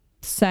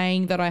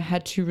saying that I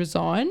had to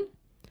resign,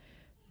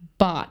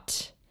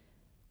 but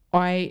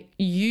I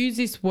use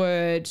this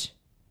word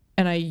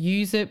and I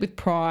use it with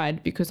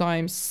pride because I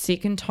am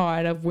sick and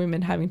tired of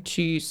women having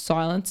to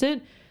silence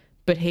it.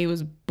 But he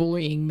was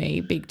bullying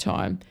me big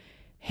time.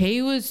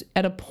 He was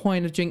at a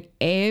point of doing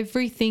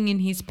everything in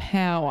his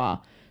power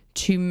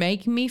to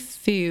make me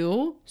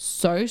feel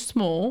so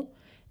small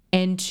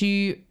and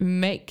to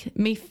make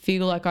me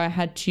feel like I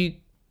had to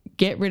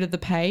get rid of the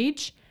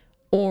page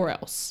or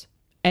else.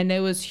 And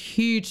there was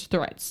huge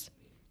threats.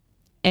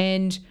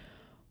 And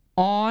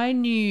I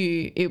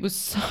knew it was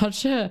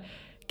such a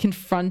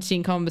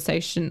confronting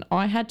conversation.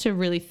 I had to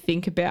really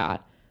think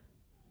about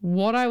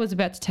what I was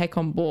about to take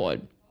on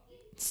board.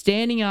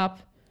 Standing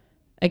up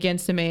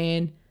against a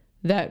man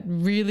that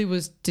really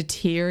was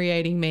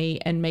deteriorating me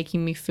and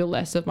making me feel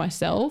less of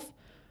myself,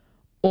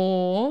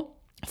 or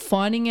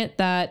finding it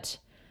that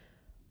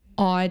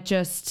I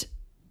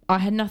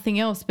had nothing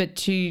else but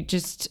to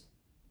just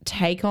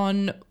take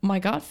on my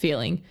gut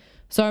feeling.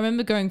 So I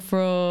remember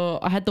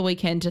I had the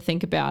weekend to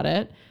think about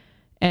it,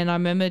 and I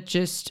remember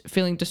just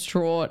feeling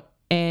distraught,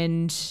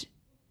 and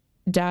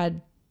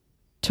Dad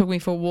took me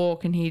for a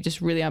walk and he just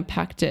really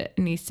unpacked it,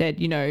 and he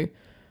said,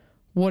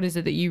 what is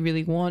it that you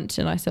really want?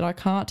 And I said, I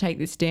can't take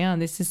this down.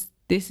 This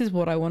is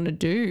what I want to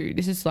do.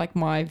 This is like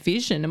my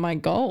vision and my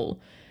goal.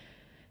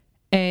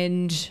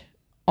 And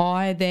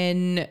I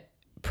then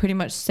pretty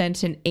much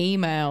sent an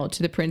email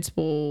to the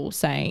principal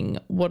saying,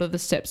 what are the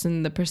steps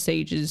and the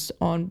procedures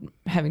on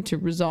having to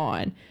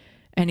resign?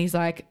 And he's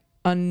like,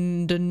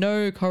 under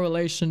no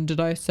correlation did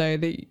I say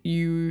that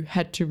you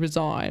had to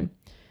resign.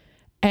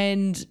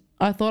 And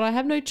I thought, I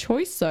have no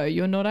choice though.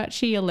 You're not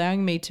actually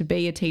allowing me to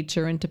be a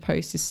teacher and to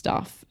post this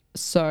stuff.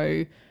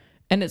 So,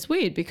 and it's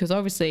weird because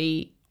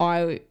obviously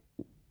I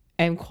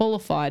am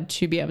qualified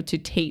to be able to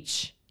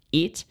teach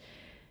it.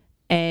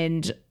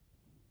 And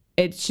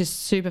it's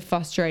just super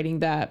frustrating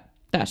that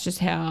that's just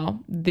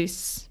how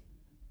this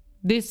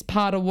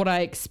part of what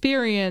I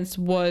experienced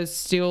was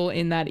still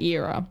in that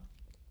era.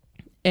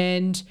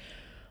 And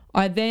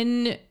I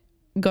then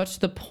got to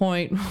the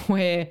point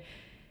where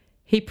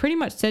he pretty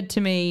much said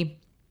to me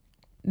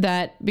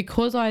that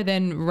because I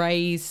then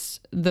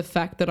raised the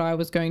fact that I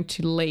was going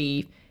to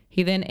leave,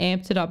 he then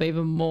amped it up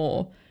even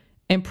more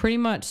and pretty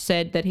much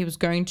said that he was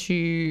going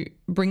to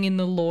bring in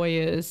the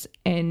lawyers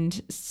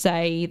and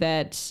say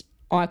that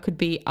I could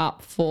be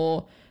up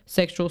for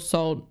sexual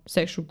assault,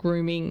 sexual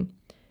grooming.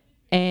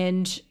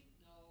 And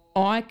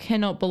I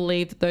cannot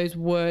believe that those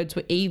words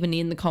were even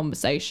in the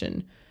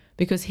conversation,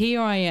 because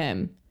here I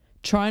am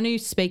trying to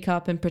speak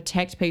up and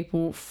protect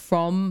people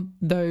from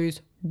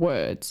those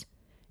words.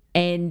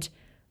 And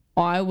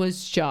I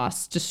was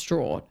just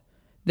distraught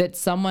that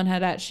someone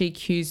had actually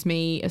accused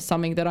me of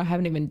something that I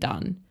haven't even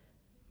done.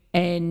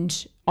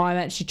 And I'm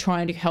actually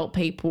trying to help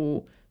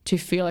people to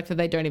feel like that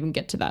they don't even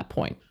get to that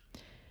point.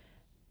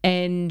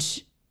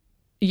 And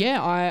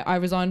yeah, I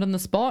resigned on the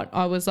spot.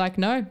 I was like,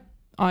 no,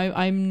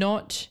 I'm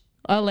not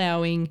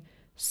allowing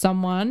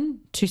someone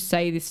to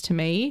say this to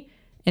me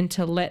and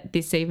to let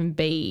this even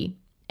be.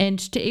 And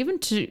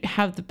to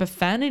have the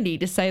profanity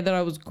to say that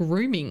I was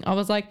grooming. I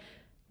was like,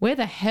 where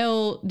the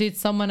hell did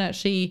someone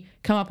actually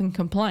come up and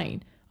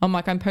complain? I'm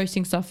like, I'm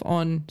posting stuff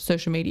on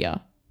social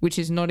media, which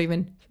is not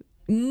even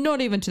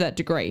to that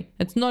degree.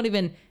 It's not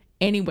even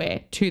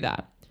anywhere to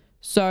that.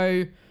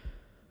 So,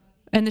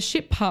 and the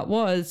shit part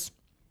is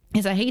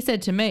that he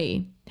said to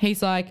me,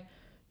 he's like,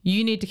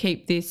 you need to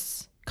keep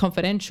this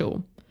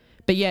confidential.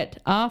 But yet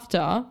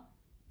after,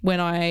 when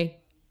I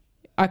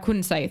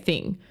couldn't say a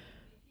thing,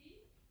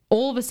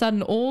 all of a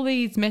sudden, all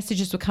these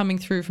messages were coming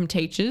through from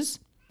teachers,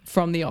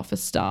 from the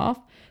office staff,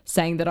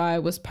 saying that I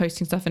was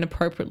posting stuff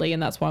inappropriately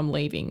and that's why I'm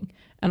leaving.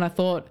 And I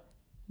thought,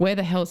 where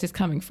the hell is this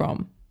coming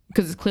from?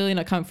 Because it's clearly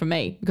not coming from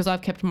me, because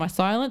I've kept my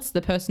silence.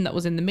 The person that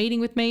was in the meeting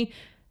with me,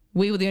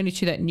 we were the only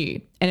two that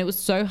knew. And it was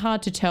so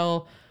hard to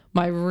tell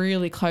my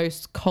really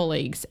close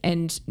colleagues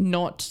and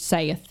not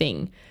say a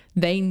thing.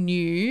 They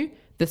knew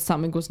that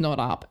something was not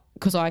up,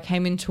 because I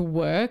came into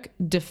work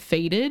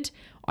defeated.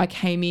 I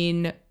came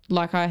in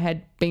like I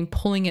had been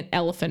pulling an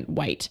elephant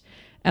weight,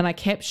 and I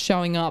kept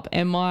showing up,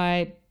 and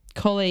my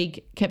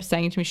colleague kept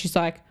saying to me, she's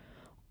like,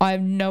 I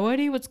have no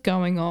idea what's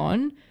going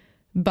on,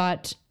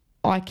 but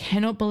I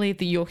cannot believe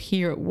that you're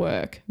here at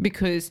work,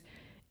 because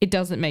it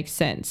doesn't make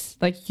sense.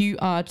 Like, you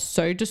are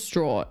so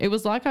distraught. It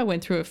was like I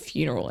went through a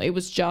funeral. It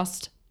was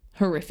just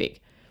horrific.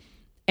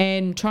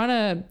 And trying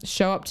to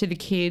show up to the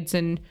kids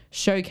and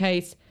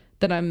showcase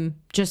that I'm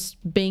just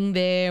being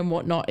there and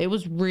whatnot, it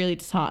was really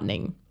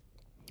disheartening.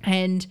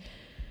 And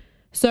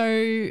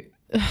so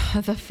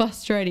the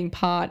frustrating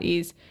part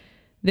is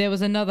there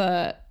was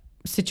another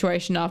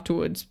situation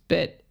afterwards,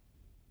 but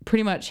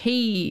pretty much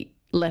he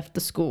left the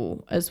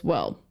school as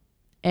well.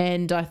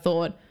 And I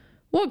thought,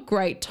 what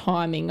great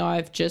timing.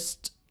 I've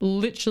just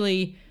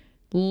literally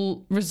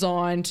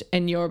resigned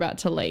and you're about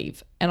to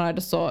leave. And I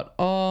just thought,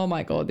 oh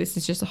my God, this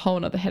is just a whole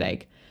nother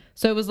headache.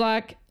 So it was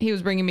like he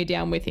was bringing me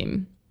down with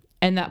him.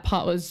 And that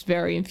part was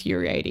very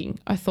infuriating.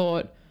 I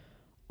thought,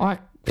 I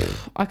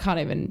can't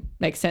even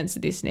make sense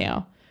of this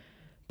now.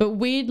 But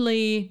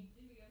weirdly,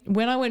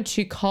 when I went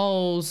to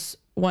Coles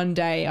one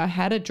day, I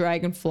had a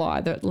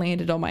dragonfly that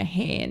landed on my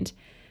hand.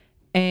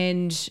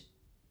 And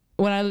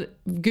when I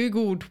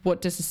Googled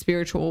what does a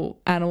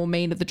spiritual animal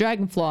mean to the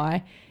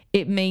dragonfly,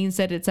 it means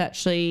that it's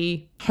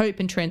actually hope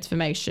and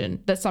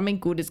transformation, that something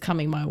good is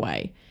coming my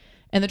way.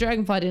 And the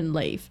dragonfly didn't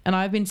leave. And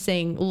I've been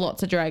seeing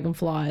lots of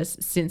dragonflies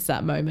since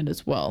that moment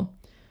as well.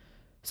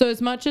 So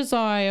as much as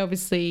I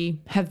obviously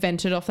have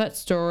vented off that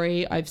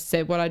story, I've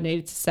said what I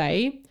needed to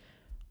say,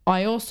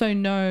 I also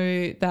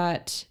know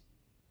that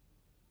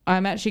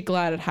I'm actually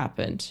glad it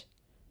happened.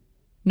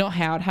 Not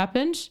how it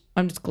happened.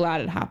 I'm just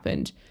glad it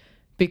happened,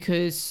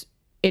 because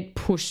it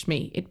pushed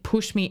me. It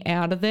pushed me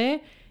out of there.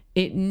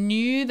 It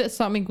knew that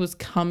something was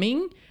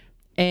coming,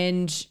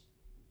 and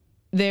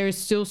there is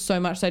still so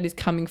much that is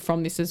coming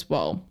from this as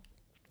well.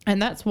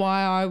 And that's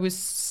why I was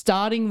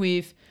starting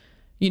with,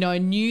 I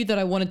knew that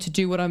I wanted to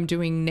do what I'm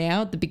doing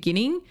now at the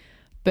beginning,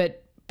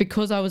 but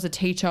because I was a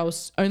teacher, I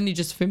was only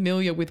just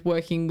familiar with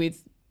working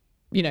with,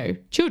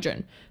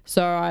 children.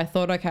 So I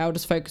thought, okay, I'll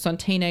just focus on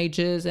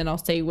teenagers and I'll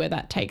see where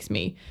that takes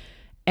me.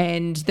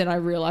 And then I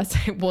realized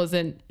it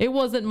wasn't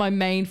my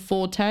main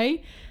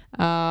forte.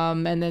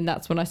 And then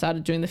that's when I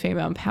started doing the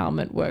female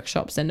empowerment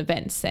workshops and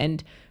events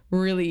and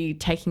really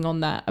taking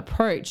on that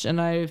approach.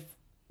 And I've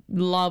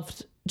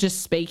loved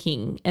just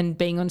speaking and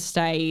being on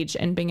stage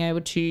and being able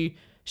to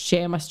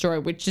share my story,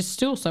 which is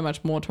still so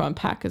much more to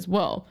unpack as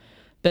well.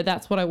 But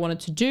that's what I wanted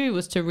to do,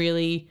 was to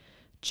really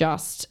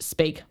just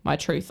speak my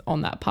truth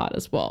on that part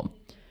as well.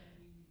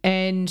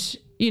 And,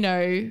 you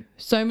know,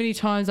 so many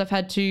times I've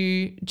had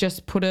to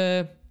just put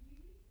a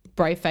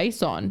brave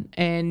face on,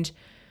 and,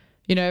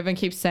 you know, everyone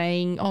keeps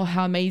saying, oh,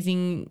 how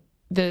amazing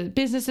the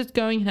business is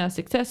going and how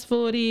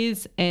successful it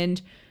is.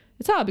 And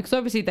it's hard because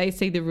obviously they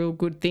see the real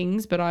good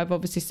things, but I've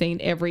obviously seen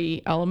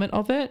every element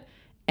of it.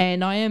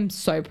 And I am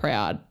so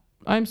proud.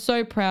 I'm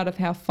so proud of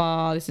how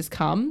far this has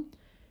come.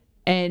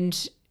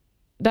 And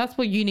that's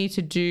what you need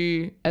to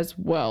do as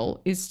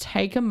well, is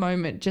take a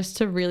moment just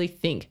to really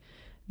think.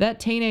 That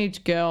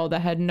teenage girl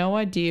that had no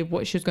idea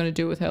what she was going to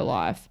do with her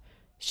life,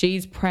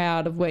 she's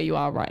proud of where you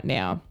are right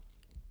now.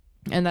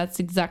 And that's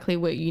exactly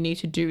what you need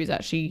to do, is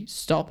actually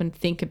stop and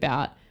think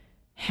about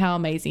how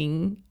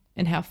amazing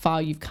and how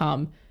far you've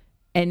come.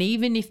 And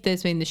even if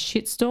there's been the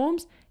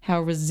shitstorms,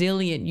 how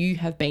resilient you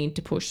have been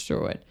to push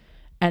through it.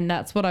 And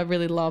that's what I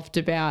really loved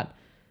about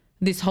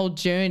this whole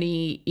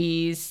journey,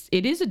 is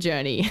it is a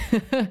journey.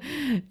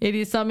 It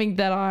is something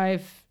that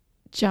I've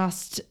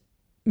just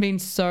been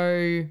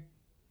so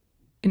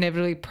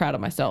inevitably proud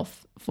of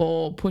myself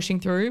for pushing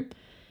through.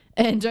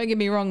 And don't get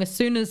me wrong, as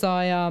soon as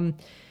I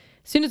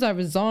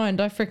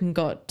resigned, I freaking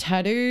got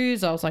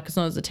tattoos. I was like, as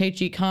long as a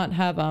teacher, you can't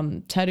have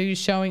tattoos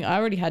showing. I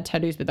already had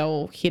tattoos, but they were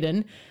all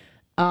hidden.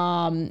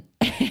 And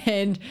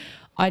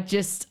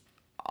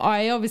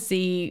I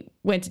obviously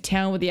went to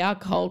town with the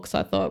alcohol because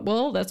I thought,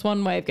 well, that's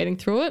one way of getting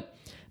through it.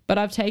 But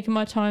I've taken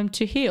my time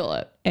to heal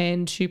it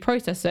and to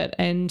process it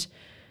and,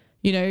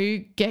 you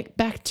know, get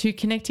back to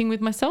connecting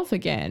with myself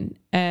again.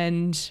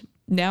 And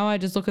now I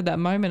just look at that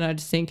moment and I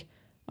just think,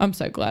 I'm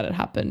so glad it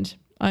happened.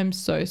 I'm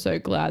so, so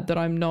glad that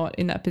I'm not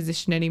in that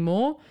position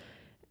anymore.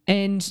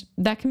 And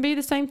that can be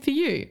the same for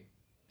you.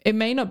 It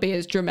may not be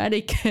as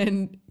dramatic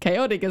and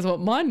chaotic as what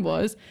mine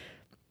was,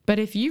 but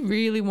if you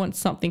really want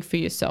something for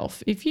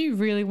yourself, if you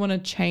really want to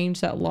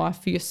change that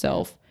life for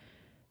yourself,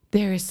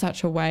 there is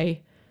such a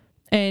way.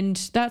 And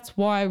that's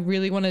why I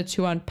really wanted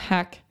to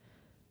unpack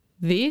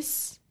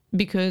this,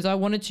 because I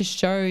wanted to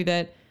show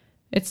that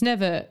it's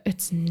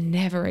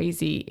never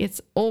easy. It's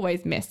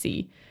always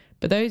messy.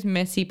 But those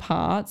messy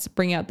parts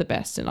bring out the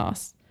best in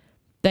us.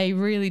 They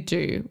really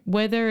do.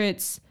 Whether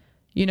it's,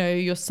 you know,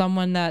 you're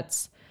someone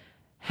that's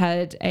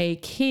had a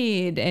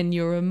kid and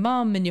you're a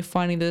mum and you're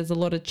finding there's a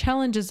lot of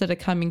challenges that are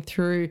coming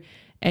through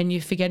and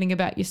you're forgetting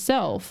about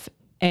yourself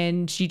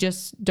and you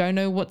just don't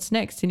know what's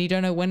next and you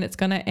don't know when it's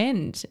going to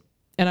end.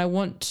 And I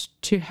want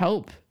to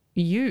help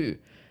you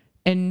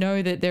and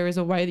know that there is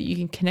a way that you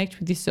can connect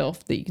with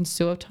yourself, that you can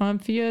still have time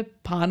for your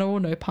partner or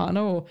no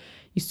partner, or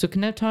you still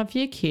can have time for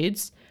your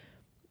kids.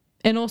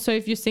 And also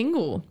if you're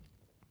single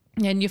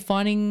and you're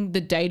finding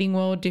the dating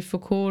world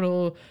difficult,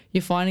 or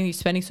you're finding you're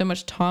spending so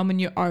much time on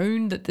your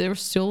own, that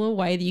there's still a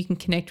way that you can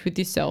connect with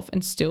yourself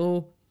and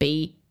still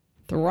be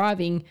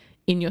thriving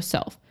in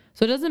yourself.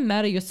 So it doesn't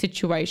matter your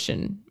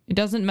situation. It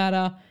doesn't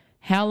matter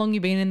how long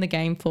you've been in the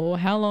game for,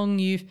 how long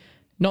you've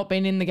not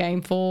been in the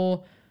game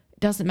for. It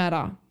doesn't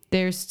matter.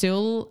 There's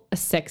still a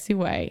sexy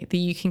way that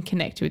you can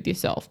connect with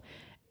yourself.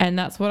 And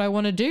that's what I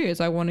want to do, is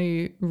I want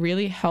to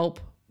really help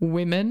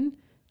women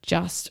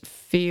just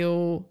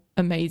feel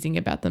amazing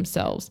about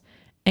themselves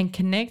and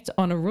connect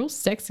on a real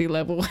sexy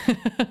level,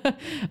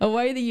 a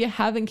way that you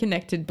haven't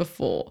connected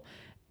before,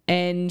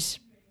 and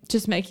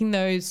just making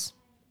those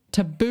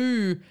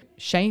taboo,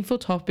 shameful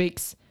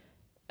topics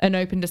an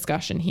open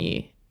discussion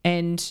here.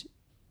 And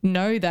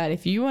know that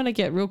if you want to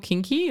get real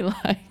kinky,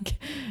 like,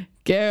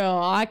 girl,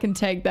 I can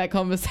take that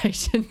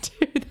conversation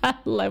to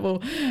that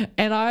level.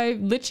 And I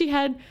literally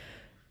had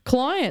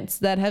clients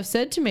that have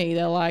said to me,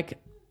 they're like,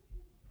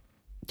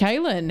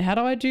 Katelin, how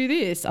do I do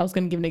this? I was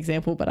going to give an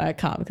example, but I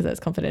can't because that's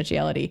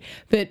confidentiality.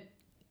 But,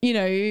 you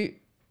know,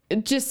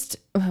 just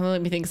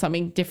let me think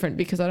something different,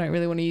 because I don't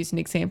really want to use an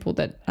example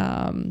that,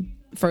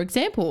 for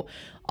example,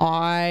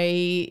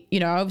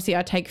 obviously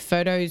I take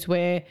photos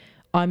where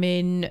I'm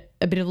in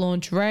a bit of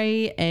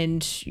lingerie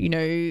and, you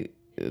know,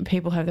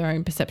 people have their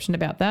own perception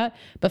about that.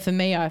 But for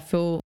me, I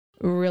feel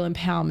real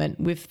empowerment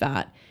with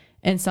that.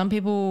 And some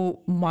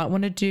people might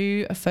want to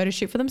do a photo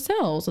shoot for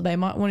themselves, or they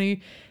might want to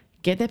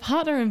get their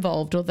partner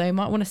involved, or they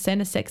might want to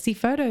send a sexy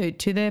photo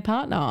to their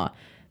partner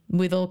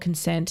with all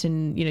consent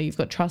and, you know, you've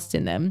got trust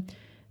in them.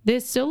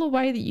 There's still a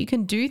way that you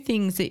can do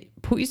things that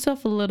put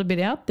yourself a little bit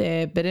out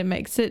there, but it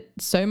makes it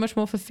so much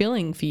more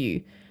fulfilling for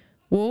you.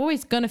 We're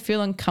always going to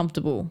feel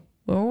uncomfortable.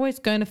 We're always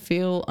going to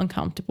feel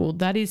uncomfortable.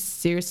 That is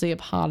seriously a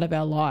part of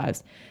our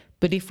lives.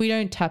 But if we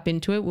don't tap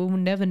into it, we'll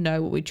never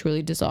know what we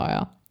truly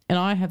desire. And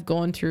I have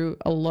gone through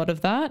a lot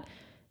of that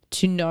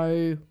to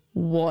know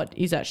what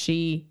is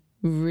actually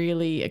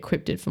really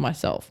equipped for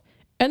myself.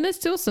 And there's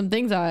still some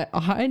things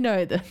I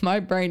know that my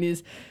brain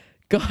is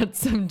got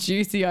some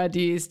juicy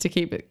ideas to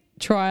keep it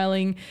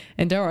trialing.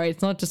 And don't worry,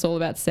 it's not just all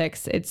about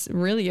sex. It's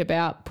really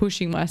about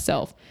pushing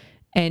myself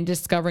and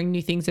discovering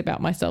new things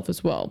about myself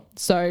as well.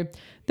 So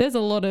there's a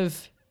lot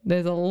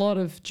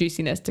of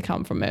juiciness to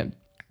come from it.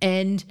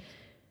 And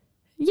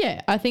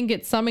yeah, I think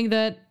it's something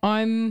that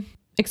I'm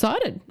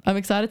excited. I'm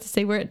excited to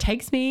see where it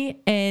takes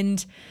me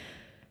and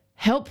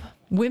help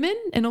women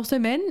and also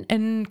men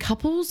and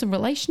couples and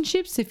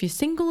relationships, if you're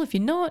single, if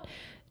you're not,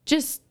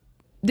 just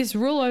this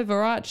real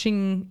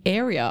overarching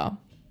area.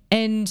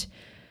 And,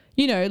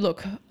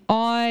 look,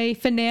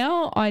 for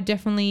now, I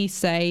definitely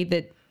say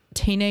that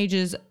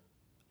teenagers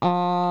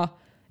are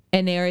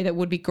an area that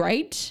would be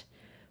great,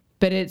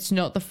 but it's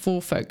not the full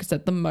focus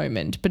at the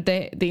moment. But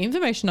the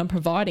information I'm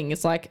providing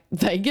is like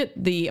they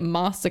get the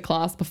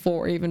masterclass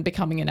before even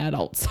becoming an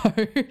adult. So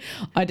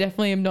I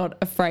definitely am not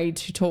afraid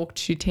to talk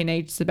to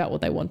teenagers about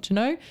what they want to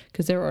know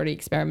because they're already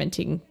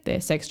experimenting.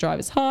 Their sex drive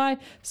is high,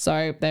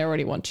 so they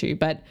already want to.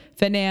 But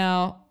for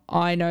now,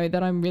 I know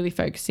that I'm really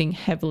focusing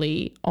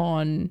heavily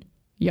on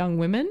young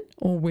women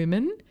or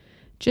women,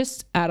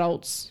 just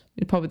adults,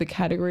 probably the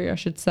category I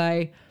should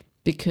say,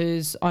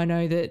 because I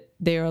know that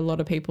there are a lot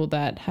of people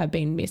that have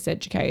been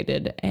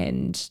miseducated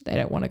and they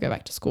don't want to go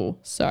back to school.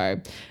 So,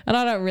 and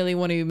I don't really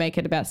want to make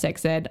it about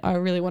sex ed. I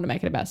really want to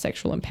make it about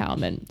sexual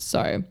empowerment.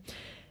 So,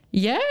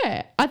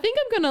 yeah, I think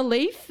I'm going to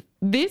leave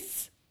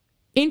this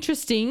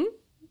interesting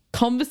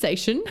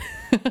conversation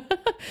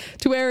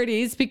to where it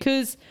is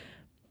because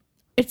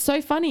it's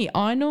so funny.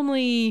 I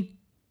normally,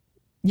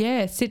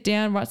 sit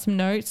down, write some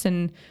notes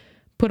and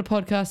put a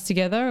podcast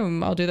together,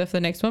 and I'll do that for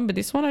the next one. But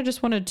this one, I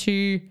just wanted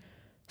to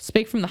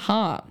speak from the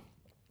heart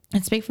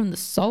and speak from the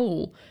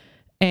soul.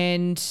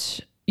 And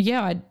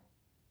I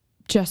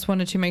just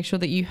wanted to make sure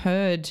that you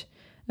heard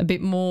a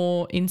bit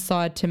more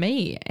inside to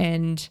me.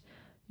 And,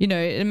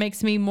 it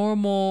makes me more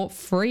and more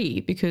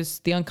free because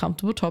the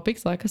uncomfortable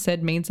topics, like I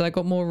said, means that I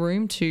got more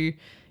room to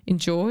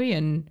enjoy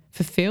and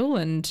fulfill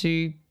and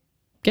to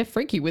get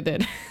freaky with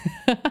it.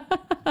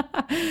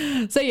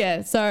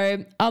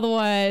 So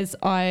otherwise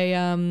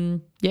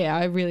I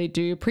really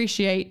do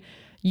appreciate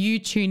you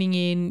tuning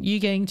in, you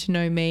getting to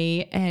know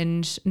me,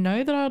 and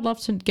know that I'd love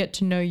to get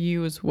to know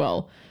you as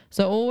well.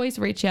 So always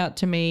reach out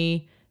to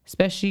me,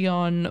 especially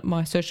on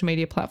my social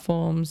media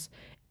platforms.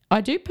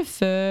 I do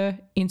prefer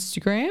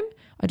Instagram.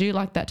 I do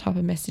like that type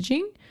of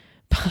messaging,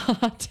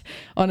 but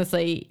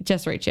honestly,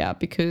 just reach out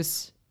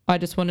because I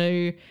just want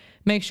to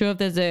make sure if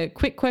there's a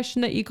quick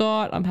question that you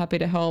got, I'm happy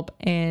to help.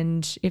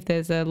 And if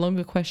there's a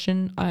longer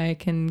question, I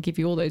can give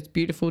you all those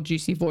beautiful,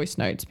 juicy voice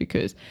notes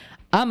because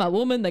I'm a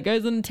woman that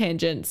goes on a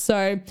tangent. So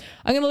I'm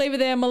going to leave it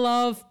there, my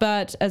love.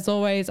 But as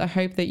always, I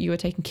hope that you are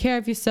taking care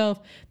of yourself,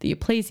 that you're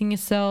pleasing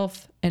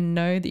yourself, and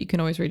know that you can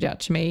always reach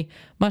out to me.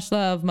 Much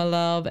love, my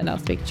love, and I'll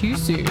speak to you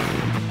soon.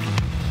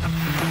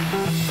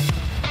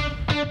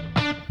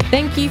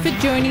 Thank you for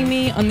joining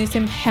me on this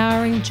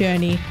empowering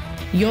journey.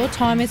 Your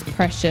time is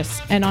precious,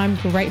 and I'm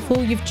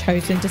grateful you've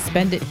chosen to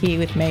spend it here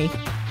with me.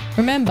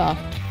 Remember,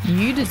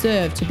 you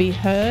deserve to be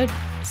heard,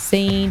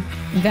 seen,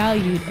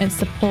 valued, and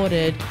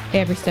supported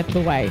every step of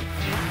the way.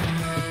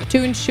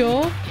 To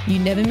ensure you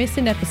never miss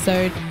an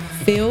episode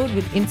filled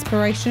with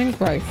inspiration and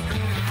growth,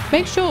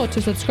 make sure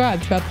to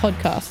subscribe to our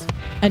podcast.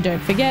 And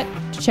don't forget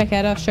to check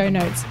out our show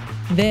notes.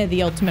 They're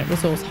the ultimate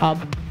resource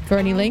hub for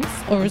any links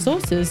or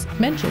resources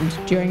mentioned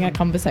during our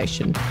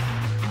conversation.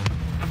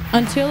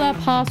 Until our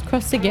paths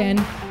cross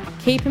again,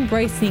 keep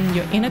embracing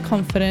your inner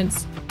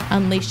confidence,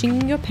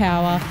 unleashing your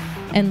power,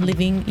 and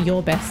living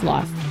your best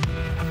life.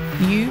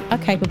 You are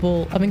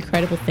capable of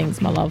incredible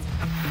things, my love.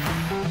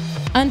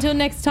 Until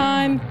next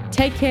time,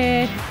 take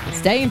care,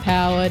 stay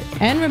empowered,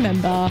 and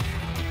remember,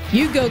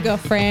 you go,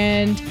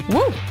 girlfriend.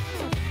 Woo!